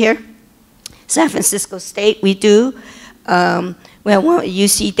Berkeley here? San Francisco State, we do. We have one at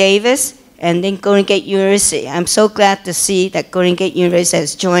UC Davis, and then Golden Gate University. I'm so glad to see that Golden Gate University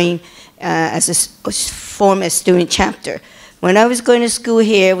has joined as a former student chapter. When I was going to school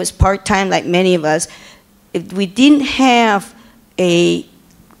here, it was part-time like many of us. If we didn't have an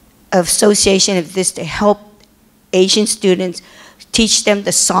association of this to help Asian students, teach them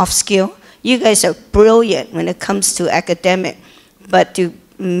the soft skill. You guys are brilliant when it comes to academic, but to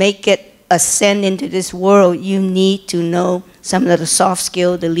make it ascend into this world, you need to know some of the soft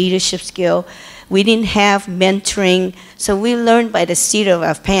skill, the leadership skill. We didn't have mentoring, so we learned by the seat of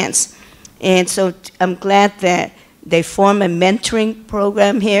our pants. And so I'm glad that they form a mentoring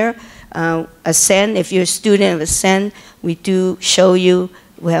program here. Ascend, if you're a student of Ascend, we do show you,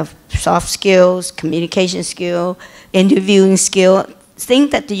 we have soft skills, communication skill, interviewing skill,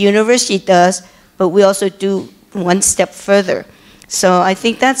 things that the university does, but we also do one step further. So I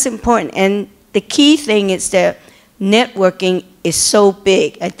think that's important. And the key thing is that networking is so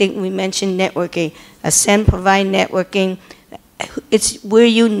big. I think we mentioned networking. Ascend provide networking. It's where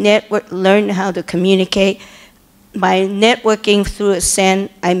you network, learn how to communicate. By networking through Ascend,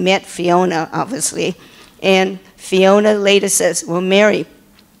 I met Fiona, obviously. And Fiona later says, well, Mary,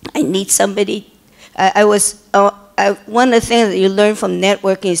 I need somebody. One of the things that you learn from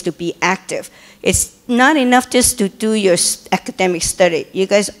networking is to be active. It's not enough just to do your academic study. You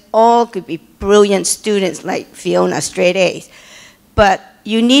guys all could be brilliant students like Fiona, straight A's. But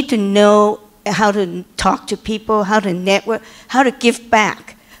you need to know how to talk to people, how to network, how to give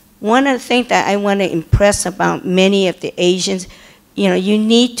back. one of the things that I want to impress about many of the Asians, you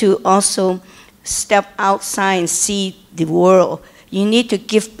need to also step outside and see the world. You need to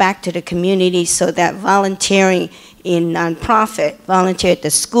give back to the community, so that volunteering in nonprofit, volunteer at the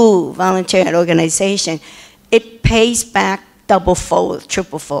school, volunteer at organization, it pays back double-fold,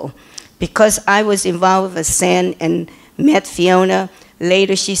 triple-fold. Because I was involved with Ascend and met Fiona,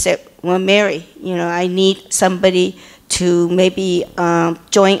 later she said, well, Mary, I need somebody to maybe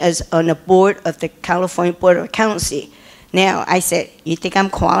join us on the board of the California Board of Accountancy. Now, I said, you think I'm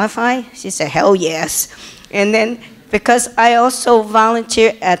qualified? She said, hell yes. And then, because I also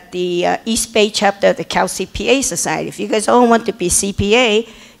volunteer at the East Bay chapter of the Cal CPA Society. If you guys all want to be CPA,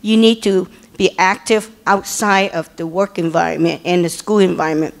 you need to be active outside of the work environment and the school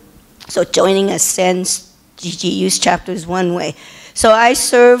environment. So joining Ascend GGU's chapter is one way. So I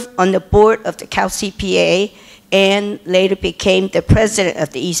served on the board of the Cal CPA and later became the president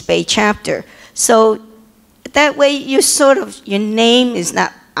of the East Bay chapter. So that way you your name is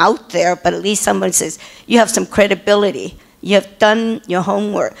not out there, but at least someone says you have some credibility. You have done your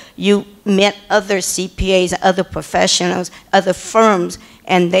homework. You met other CPAs, other professionals, other firms,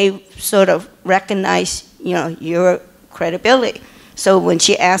 and they sort of recognize your credibility. So when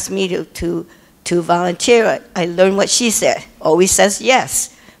she asked me to volunteer, I learned what she said. Always says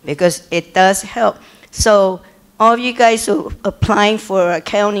yes, because it does help. So all of you guys who are applying for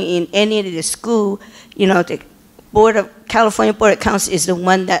accounting in any of the school, the California Board of Accounts is the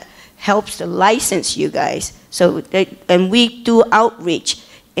one that helps to license you guys. So and we do outreach,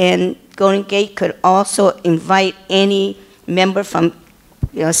 and Golden Gate could also invite any member from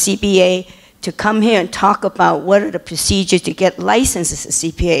CPA to come here and talk about what are the procedures to get licensed as a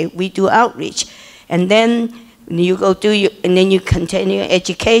CPA. We do outreach. And then you go through, and then you continue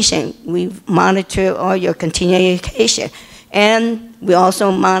education. We monitor all your continuing education. And we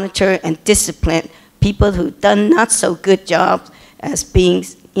also monitor and discipline people who've done not so good jobs as being,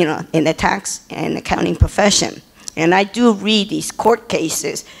 in the tax and accounting profession. And I do read these court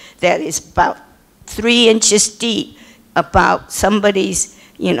cases that is about 3 inches deep about somebody's,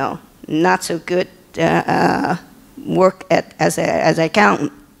 not so good work as an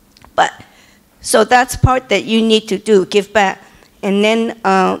accountant. But so that's part that you need to do, give back. And then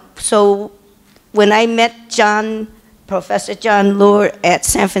so when I met Professor John Lord at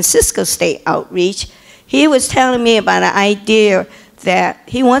San Francisco State Outreach, he was telling me about an idea that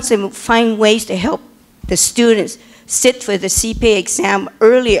he wants to find ways to help the students sit for the CPA exam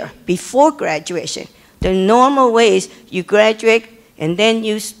earlier, before graduation. The normal ways, you graduate and then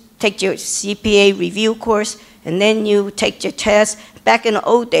you take your CPA review course and then you take your test. Back in the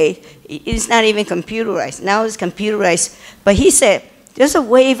old days, it's not even computerized. Now it's computerized. But he said, there's a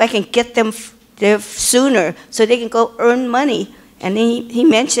way if I can get them there sooner so they can go earn money. And then he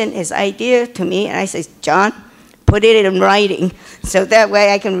mentioned his idea to me, and I said, John, put it in writing so that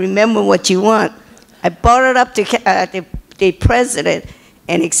way I can remember what you want. I brought it up to the president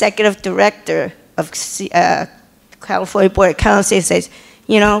and executive director of California Board of Accountancy. He says,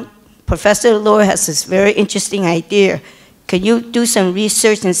 Professor Lord has this very interesting idea. Can you do some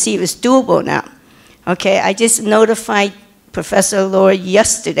research and see if it's doable now? Okay, I just notified Professor Lord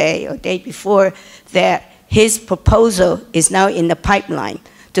yesterday or day before that his proposal is now in the pipeline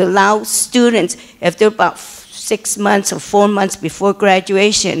to allow students, if they're about 6 months or 4 months before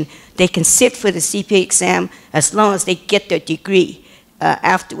graduation, they can sit for the CPA exam as long as they get their degree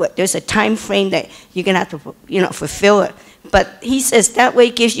afterward. There's a time frame that you're gonna have to fulfill it. But he says that way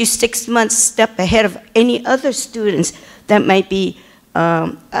it gives you 6 months step ahead of any other students that might be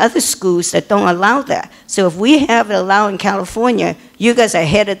other schools that don't allow that. So if we have it allowed in California, you guys are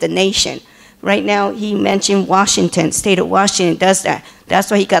ahead of the nation. Right now, he mentioned Washington, state of Washington does that. That's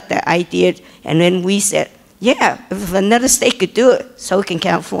why he got that idea. And then we said, yeah, if another state could do it, so can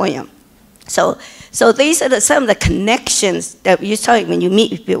California. So these are some of the connections that you're talking when you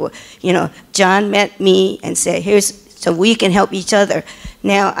meet with people. John met me and said, so we can help each other.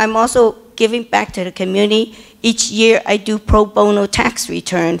 Now, I'm also giving back to the community. Each year, I do pro bono tax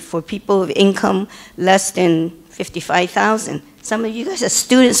return for people with income less than $55,000. Some of you guys are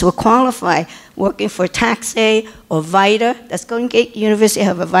students who qualify working for TaxAid or VITA. Does Golden Gate University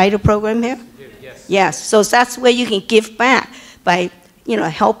have a VITA program here? Yes. Yes. So that's where you can give back by,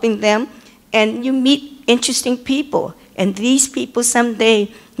 helping them, and you meet interesting people. And these people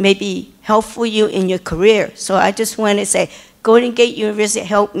someday may be helpful you in your career. So I just want to say, Golden Gate University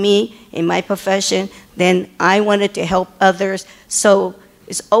helped me in my profession. Then I wanted to help others. So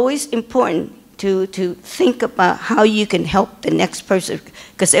it's always important to think about how you can help the next person,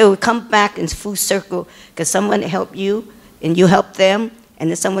 because it will come back in full circle, because someone helped you and you help them, and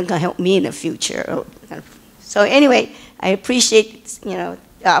then someone can help me in the future. So anyway, I appreciate, you know,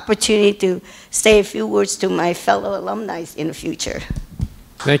 the opportunity to say a few words to my fellow alumni in the future.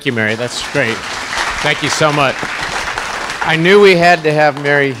 Thank you, Mary. That's great. Thank you so much. I knew we had to have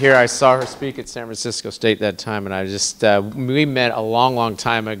Mary here. I saw her speak at San Francisco State that time, and I just, we met a long, long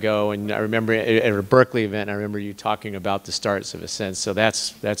time ago, and I remember at a Berkeley event, I remember you talking about the starts of Ascend, so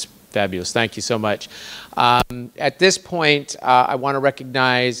that's fabulous. Thank you so much. At this point, I want to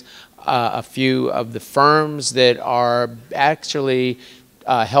recognize a few of the firms that are actually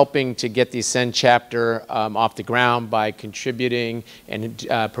helping to get the Ascend chapter off the ground by contributing and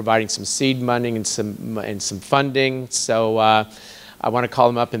providing some seed money and some funding. So I want to call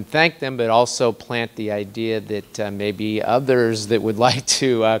them up and thank them, but also plant the idea that maybe others that would like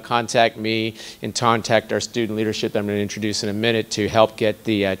to contact me and contact our student leadership that I'm going to introduce in a minute to help get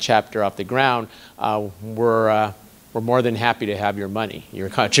the chapter off the ground. We're more than happy to have your money, your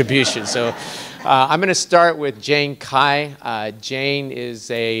contribution. So I'm going to start with Jane Kai. Jane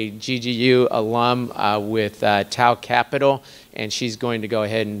is a GGU alum with Tau Capital, and she's going to go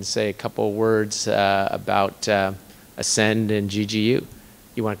ahead and say a couple words about Ascend and GGU.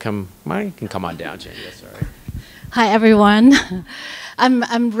 You want to come? Well, you can come on down, Jane. That's all right. Hi, everyone.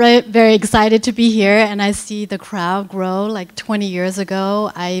 I'm very excited to be here, and I see the crowd grow. Like 20 years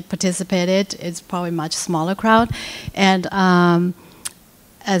ago, I participated. It's probably a much smaller crowd. And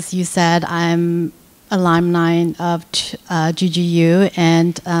as you said, I'm alumni of GGU,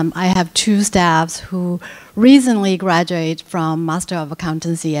 and I have two staffs who recently graduated from Master of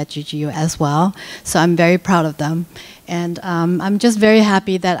Accountancy at GGU as well. So I'm very proud of them. And I'm just very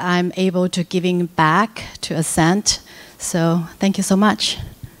happy that I'm able to giving back to Ascend. So thank you so much.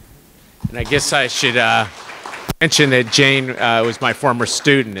 And I guess I should mention that Jane was my former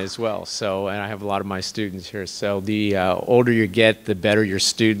student as well. So, and I have a lot of my students here. So the older you get, the better your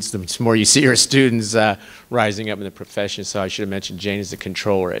students, the more you see your students rising up in the profession. So I should have mentioned Jane is the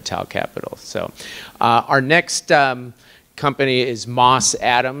controller at Tau Capital. So our next company is Moss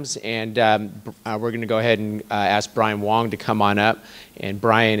Adams, and we're going to go ahead and ask Brian Wong to come on up. And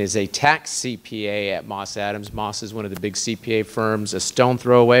Brian is a tax CPA at Moss Adams. Moss is one of the big CPA firms, a stone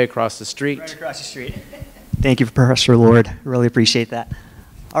throw away across the street. Right across the street. Thank you, Professor Lord. Really appreciate that.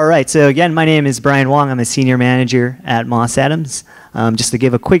 All right, so again, my name is Brian Wong. I'm a senior manager at Moss Adams. Just to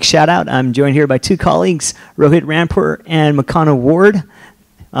give a quick shout out, I'm joined here by two colleagues, Rohit Rampur and Makana Ward.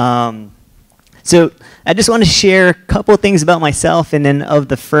 So I just want to share a couple of things about myself and then of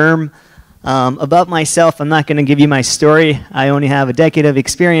the firm. About myself, I'm not going to give you my story. I only have a decade of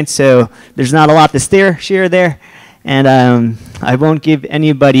experience, so there's not a lot to share there. And I won't give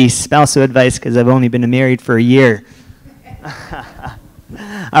anybody spousal advice because I've only been married for a year.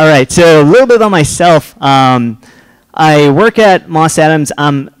 All right, so a little bit about myself. I work at Moss Adams.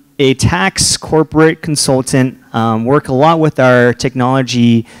 I'm a tax corporate consultant, work a lot with our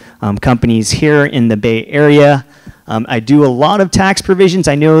technology companies here in the Bay Area. I do a lot of tax provisions.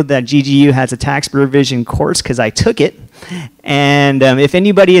 I know that GGU has a tax provision course because I took it. And if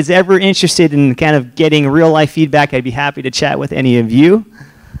anybody is ever interested in kind of getting real life feedback, I'd be happy to chat with any of you.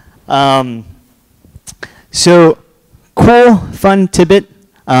 So cool, fun tidbit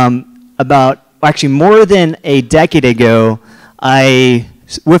about actually more than a decade ago, I,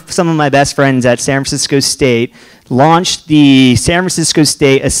 with some of my best friends at San Francisco State, launched the San Francisco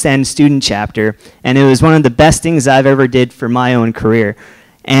State Ascend student chapter, and it was one of the best things I've ever did for my own career.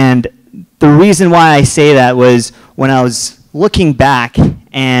 And the reason why I say that was when I was looking back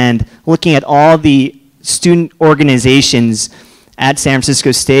and looking at all the student organizations at San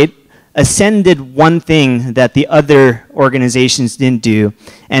Francisco State, Ascend did one thing that the other organizations didn't do,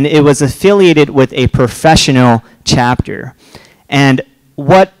 and it was affiliated with a professional chapter. And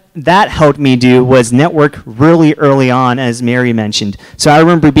what that helped me do was network really early on, as Mary mentioned. So I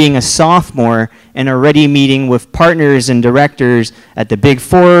remember being a sophomore and already meeting with partners and directors at the big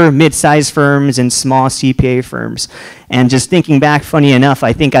four, mid-sized firms, and small CPA firms. And just thinking back, funny enough,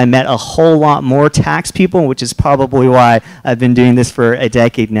 I think I met a whole lot more tax people, which is probably why I've been doing this for a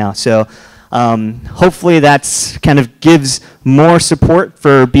decade now. So hopefully that's kind of gives more support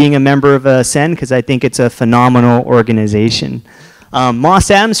for being a member of Ascend, because I think it's a phenomenal organization. Moss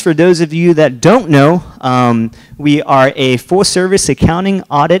Adams, for those of you that don't know, we are a full-service accounting,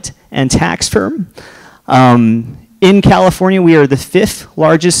 audit, and tax firm. In California, we are the 5th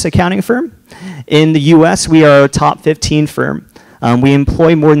largest accounting firm. In the US, we are a top 15 firm. We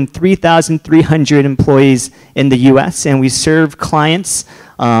employ more than 3,300 employees in the US, and we serve clients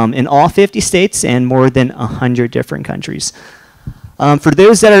in all 50 states and more than 100 different countries. For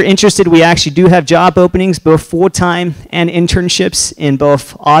those that are interested, we actually do have job openings, both full-time and internships in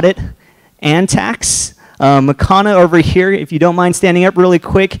both audit and tax. Makana over here, if you don't mind standing up really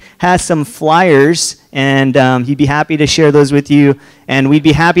quick, has some flyers, and he'd be happy to share those with you. And we'd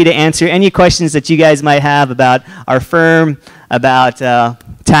be happy to answer any questions that you guys might have about our firm, about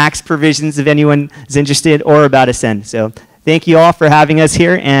tax provisions if anyone is interested, or about Ascend. So thank you all for having us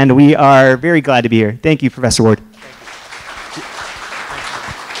here, and we are very glad to be here. Thank you, Professor Ward.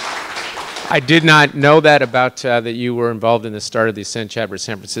 I did not know that about that you were involved in the start of the Ascend chapter of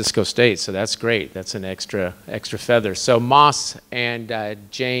San Francisco State, so that's great. That's an extra feather. So Moss and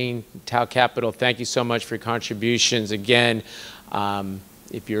Jane, Tau Capital, thank you so much for your contributions. Again,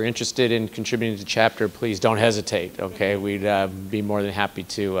 if you're interested in contributing to the chapter, please don't hesitate, okay? We'd be more than happy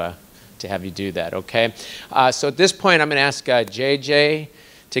to have you do that, okay? So at this point, I'm going to ask JJ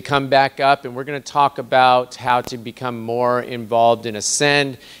to come back up, and we're going to talk about how to become more involved in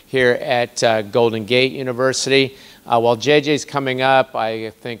Ascend here at Golden Gate University. While JJ's coming up,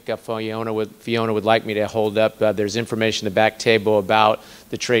 I think Fiona would like me to hold up. There's information in the back table about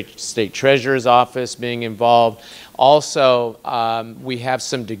the State Treasurer's Office being involved. Also, we have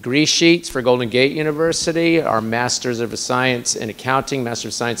some degree sheets for Golden Gate University, our Masters of Science in Accounting, Master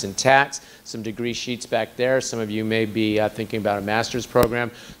of Science in Tax, some degree sheets back there. Some of you may be thinking about a master's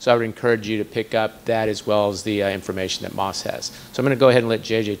program, so I would encourage you to pick up that as well as the information that Moss has. So I'm going to go ahead and let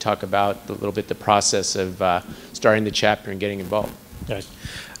JJ talk about a little bit the process of starting the chapter and getting involved. Okay.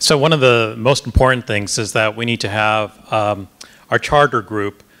 So one of the most important things is that we need to have our charter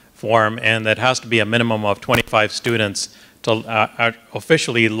group form, and that has to be a minimum of 25 students to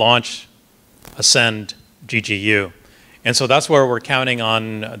officially launch Ascend GGU. And so that's where we're counting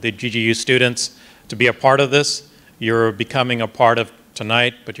on the GGU students to be a part of this. You're becoming a part of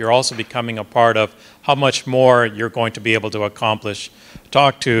tonight, but you're also becoming a part of how much more you're going to be able to accomplish.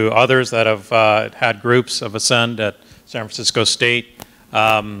 Talk to others that have had groups of Ascend at San Francisco State.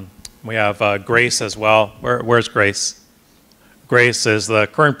 We have Grace as well. Where's Grace? Grace is the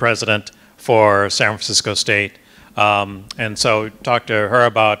current president for San Francisco State. And so talk to her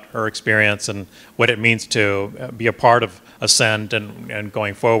about her experience and what it means to be a part of Ascend and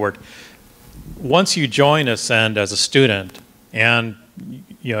going forward. Once you join Ascend as a student and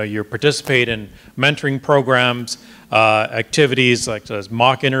you participate in mentoring programs, activities like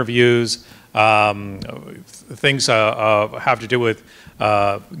mock interviews, things have to do with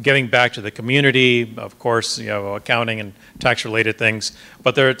giving back to the community, of course, accounting and tax-related things.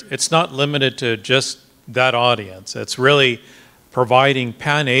 But it's not limited to just that audience. It's really providing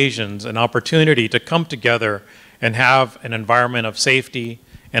Pan-Asians an opportunity to come together and have an environment of safety,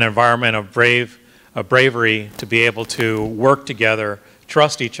 an environment of bravery to be able to work together,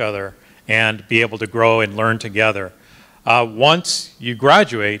 trust each other, and be able to grow and learn together. Once you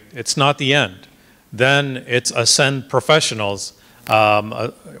graduate, it's not the end. Then it's Ascend Professionals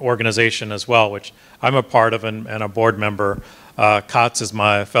organization as well, which I'm a part of and a board member. Kotz is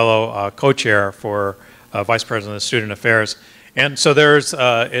my fellow co-chair for Vice President of Student Affairs. And so there's,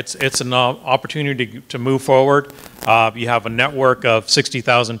 it's an opportunity to move forward. You have a network of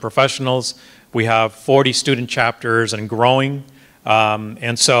 60,000 professionals. We have 40 student chapters and growing.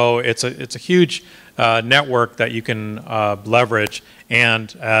 And so it's a huge network that you can leverage.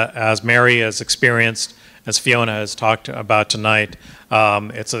 And as Mary has experienced, as Fiona has talked about tonight,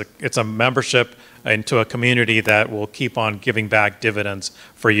 it's a membership into a community that will keep on giving back dividends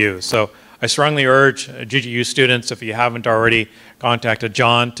for you. So I strongly urge GGU students, if you haven't already contacted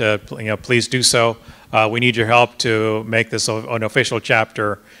John, to please do so. We need your help to make this an official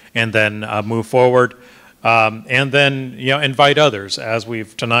chapter and then move forward. And then invite others. As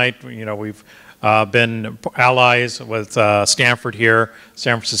we've tonight, we've been allies with Stanford here,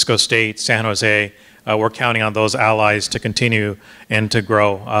 San Francisco State, San Jose. We're counting on those allies to continue and to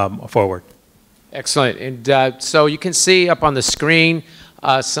grow forward. Excellent. And so you can see up on the screen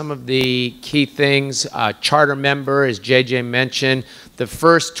some of the key things. Charter member, as JJ mentioned, the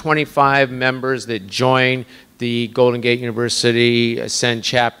first 25 members that join the Golden Gate University Ascend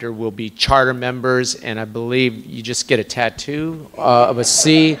chapter will be charter members, and I believe you just get a tattoo of a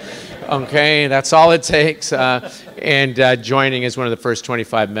C. Okay, that's all it takes. And joining as one of the first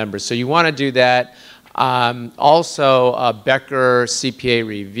 25 members. So you want to do that. Also, Becker CPA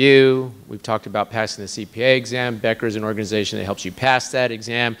review. We've talked about passing the CPA exam. Becker is an organization that helps you pass that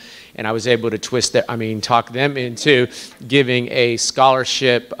exam, and I was able to talk them into giving a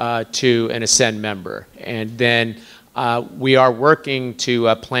scholarship to an Ascend member. And then we are working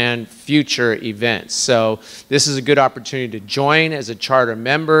to plan future events. So this is a good opportunity to join as a charter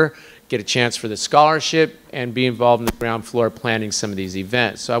member, get a chance for the scholarship and be involved in the ground floor planning some of these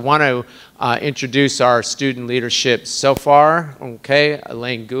events. So I want to introduce our student leadership so far. Okay,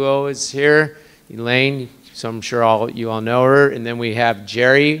 Elaine Guo is here. Elaine, so I'm sure you all know her. And then we have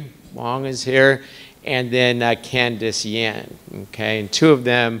Jerry Wong is here, and then Candace Yan. Okay, and two of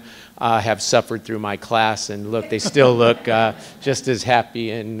them have suffered through my class, and look, they still look just as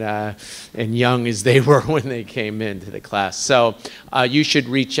happy and young as they were when they came into the class. So you should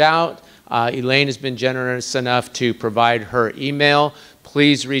reach out. Elaine has been generous enough to provide her email.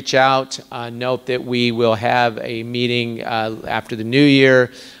 Please reach out. Note that we will have a meeting after the new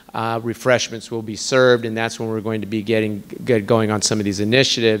year. Refreshments will be served, and that's when we're going to be going on some of these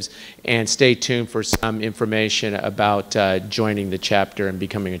initiatives. And stay tuned for some information about joining the chapter and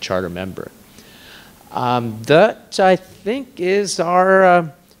becoming a charter member. That, I think, is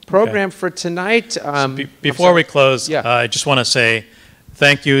our program for tonight. Before we close, yeah. I just want to say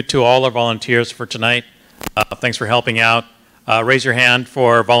thank you to all our volunteers for tonight. Thanks for helping out. Raise your hand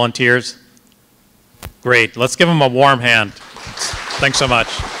for volunteers. Great. Let's give them a warm hand. Thanks so much.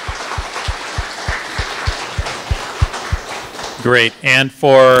 Great. And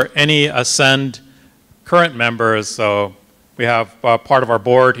for any Ascend current members, so we have part of our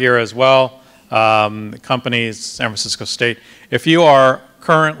board here as well, companies, San Francisco State. If you are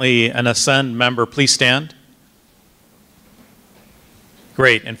currently an Ascend member, please stand.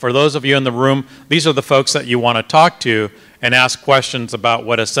 Great. And for those of you in the room, these are the folks that you want to talk to and ask questions about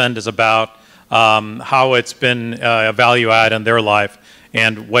what Ascend is about, how it's been a value add in their life,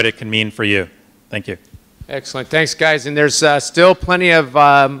 and what it can mean for you. Thank you. Excellent. Thanks, guys. And there's still plenty of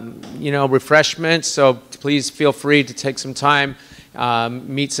refreshments, so please feel free to take some time,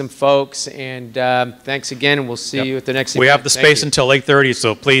 meet some folks, and thanks again, and we'll see you at the next event. We have the space until 8:30,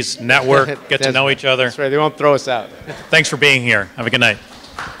 so please network, get to know each other. That's right. They won't throw us out. Thanks for being here. Have a good night.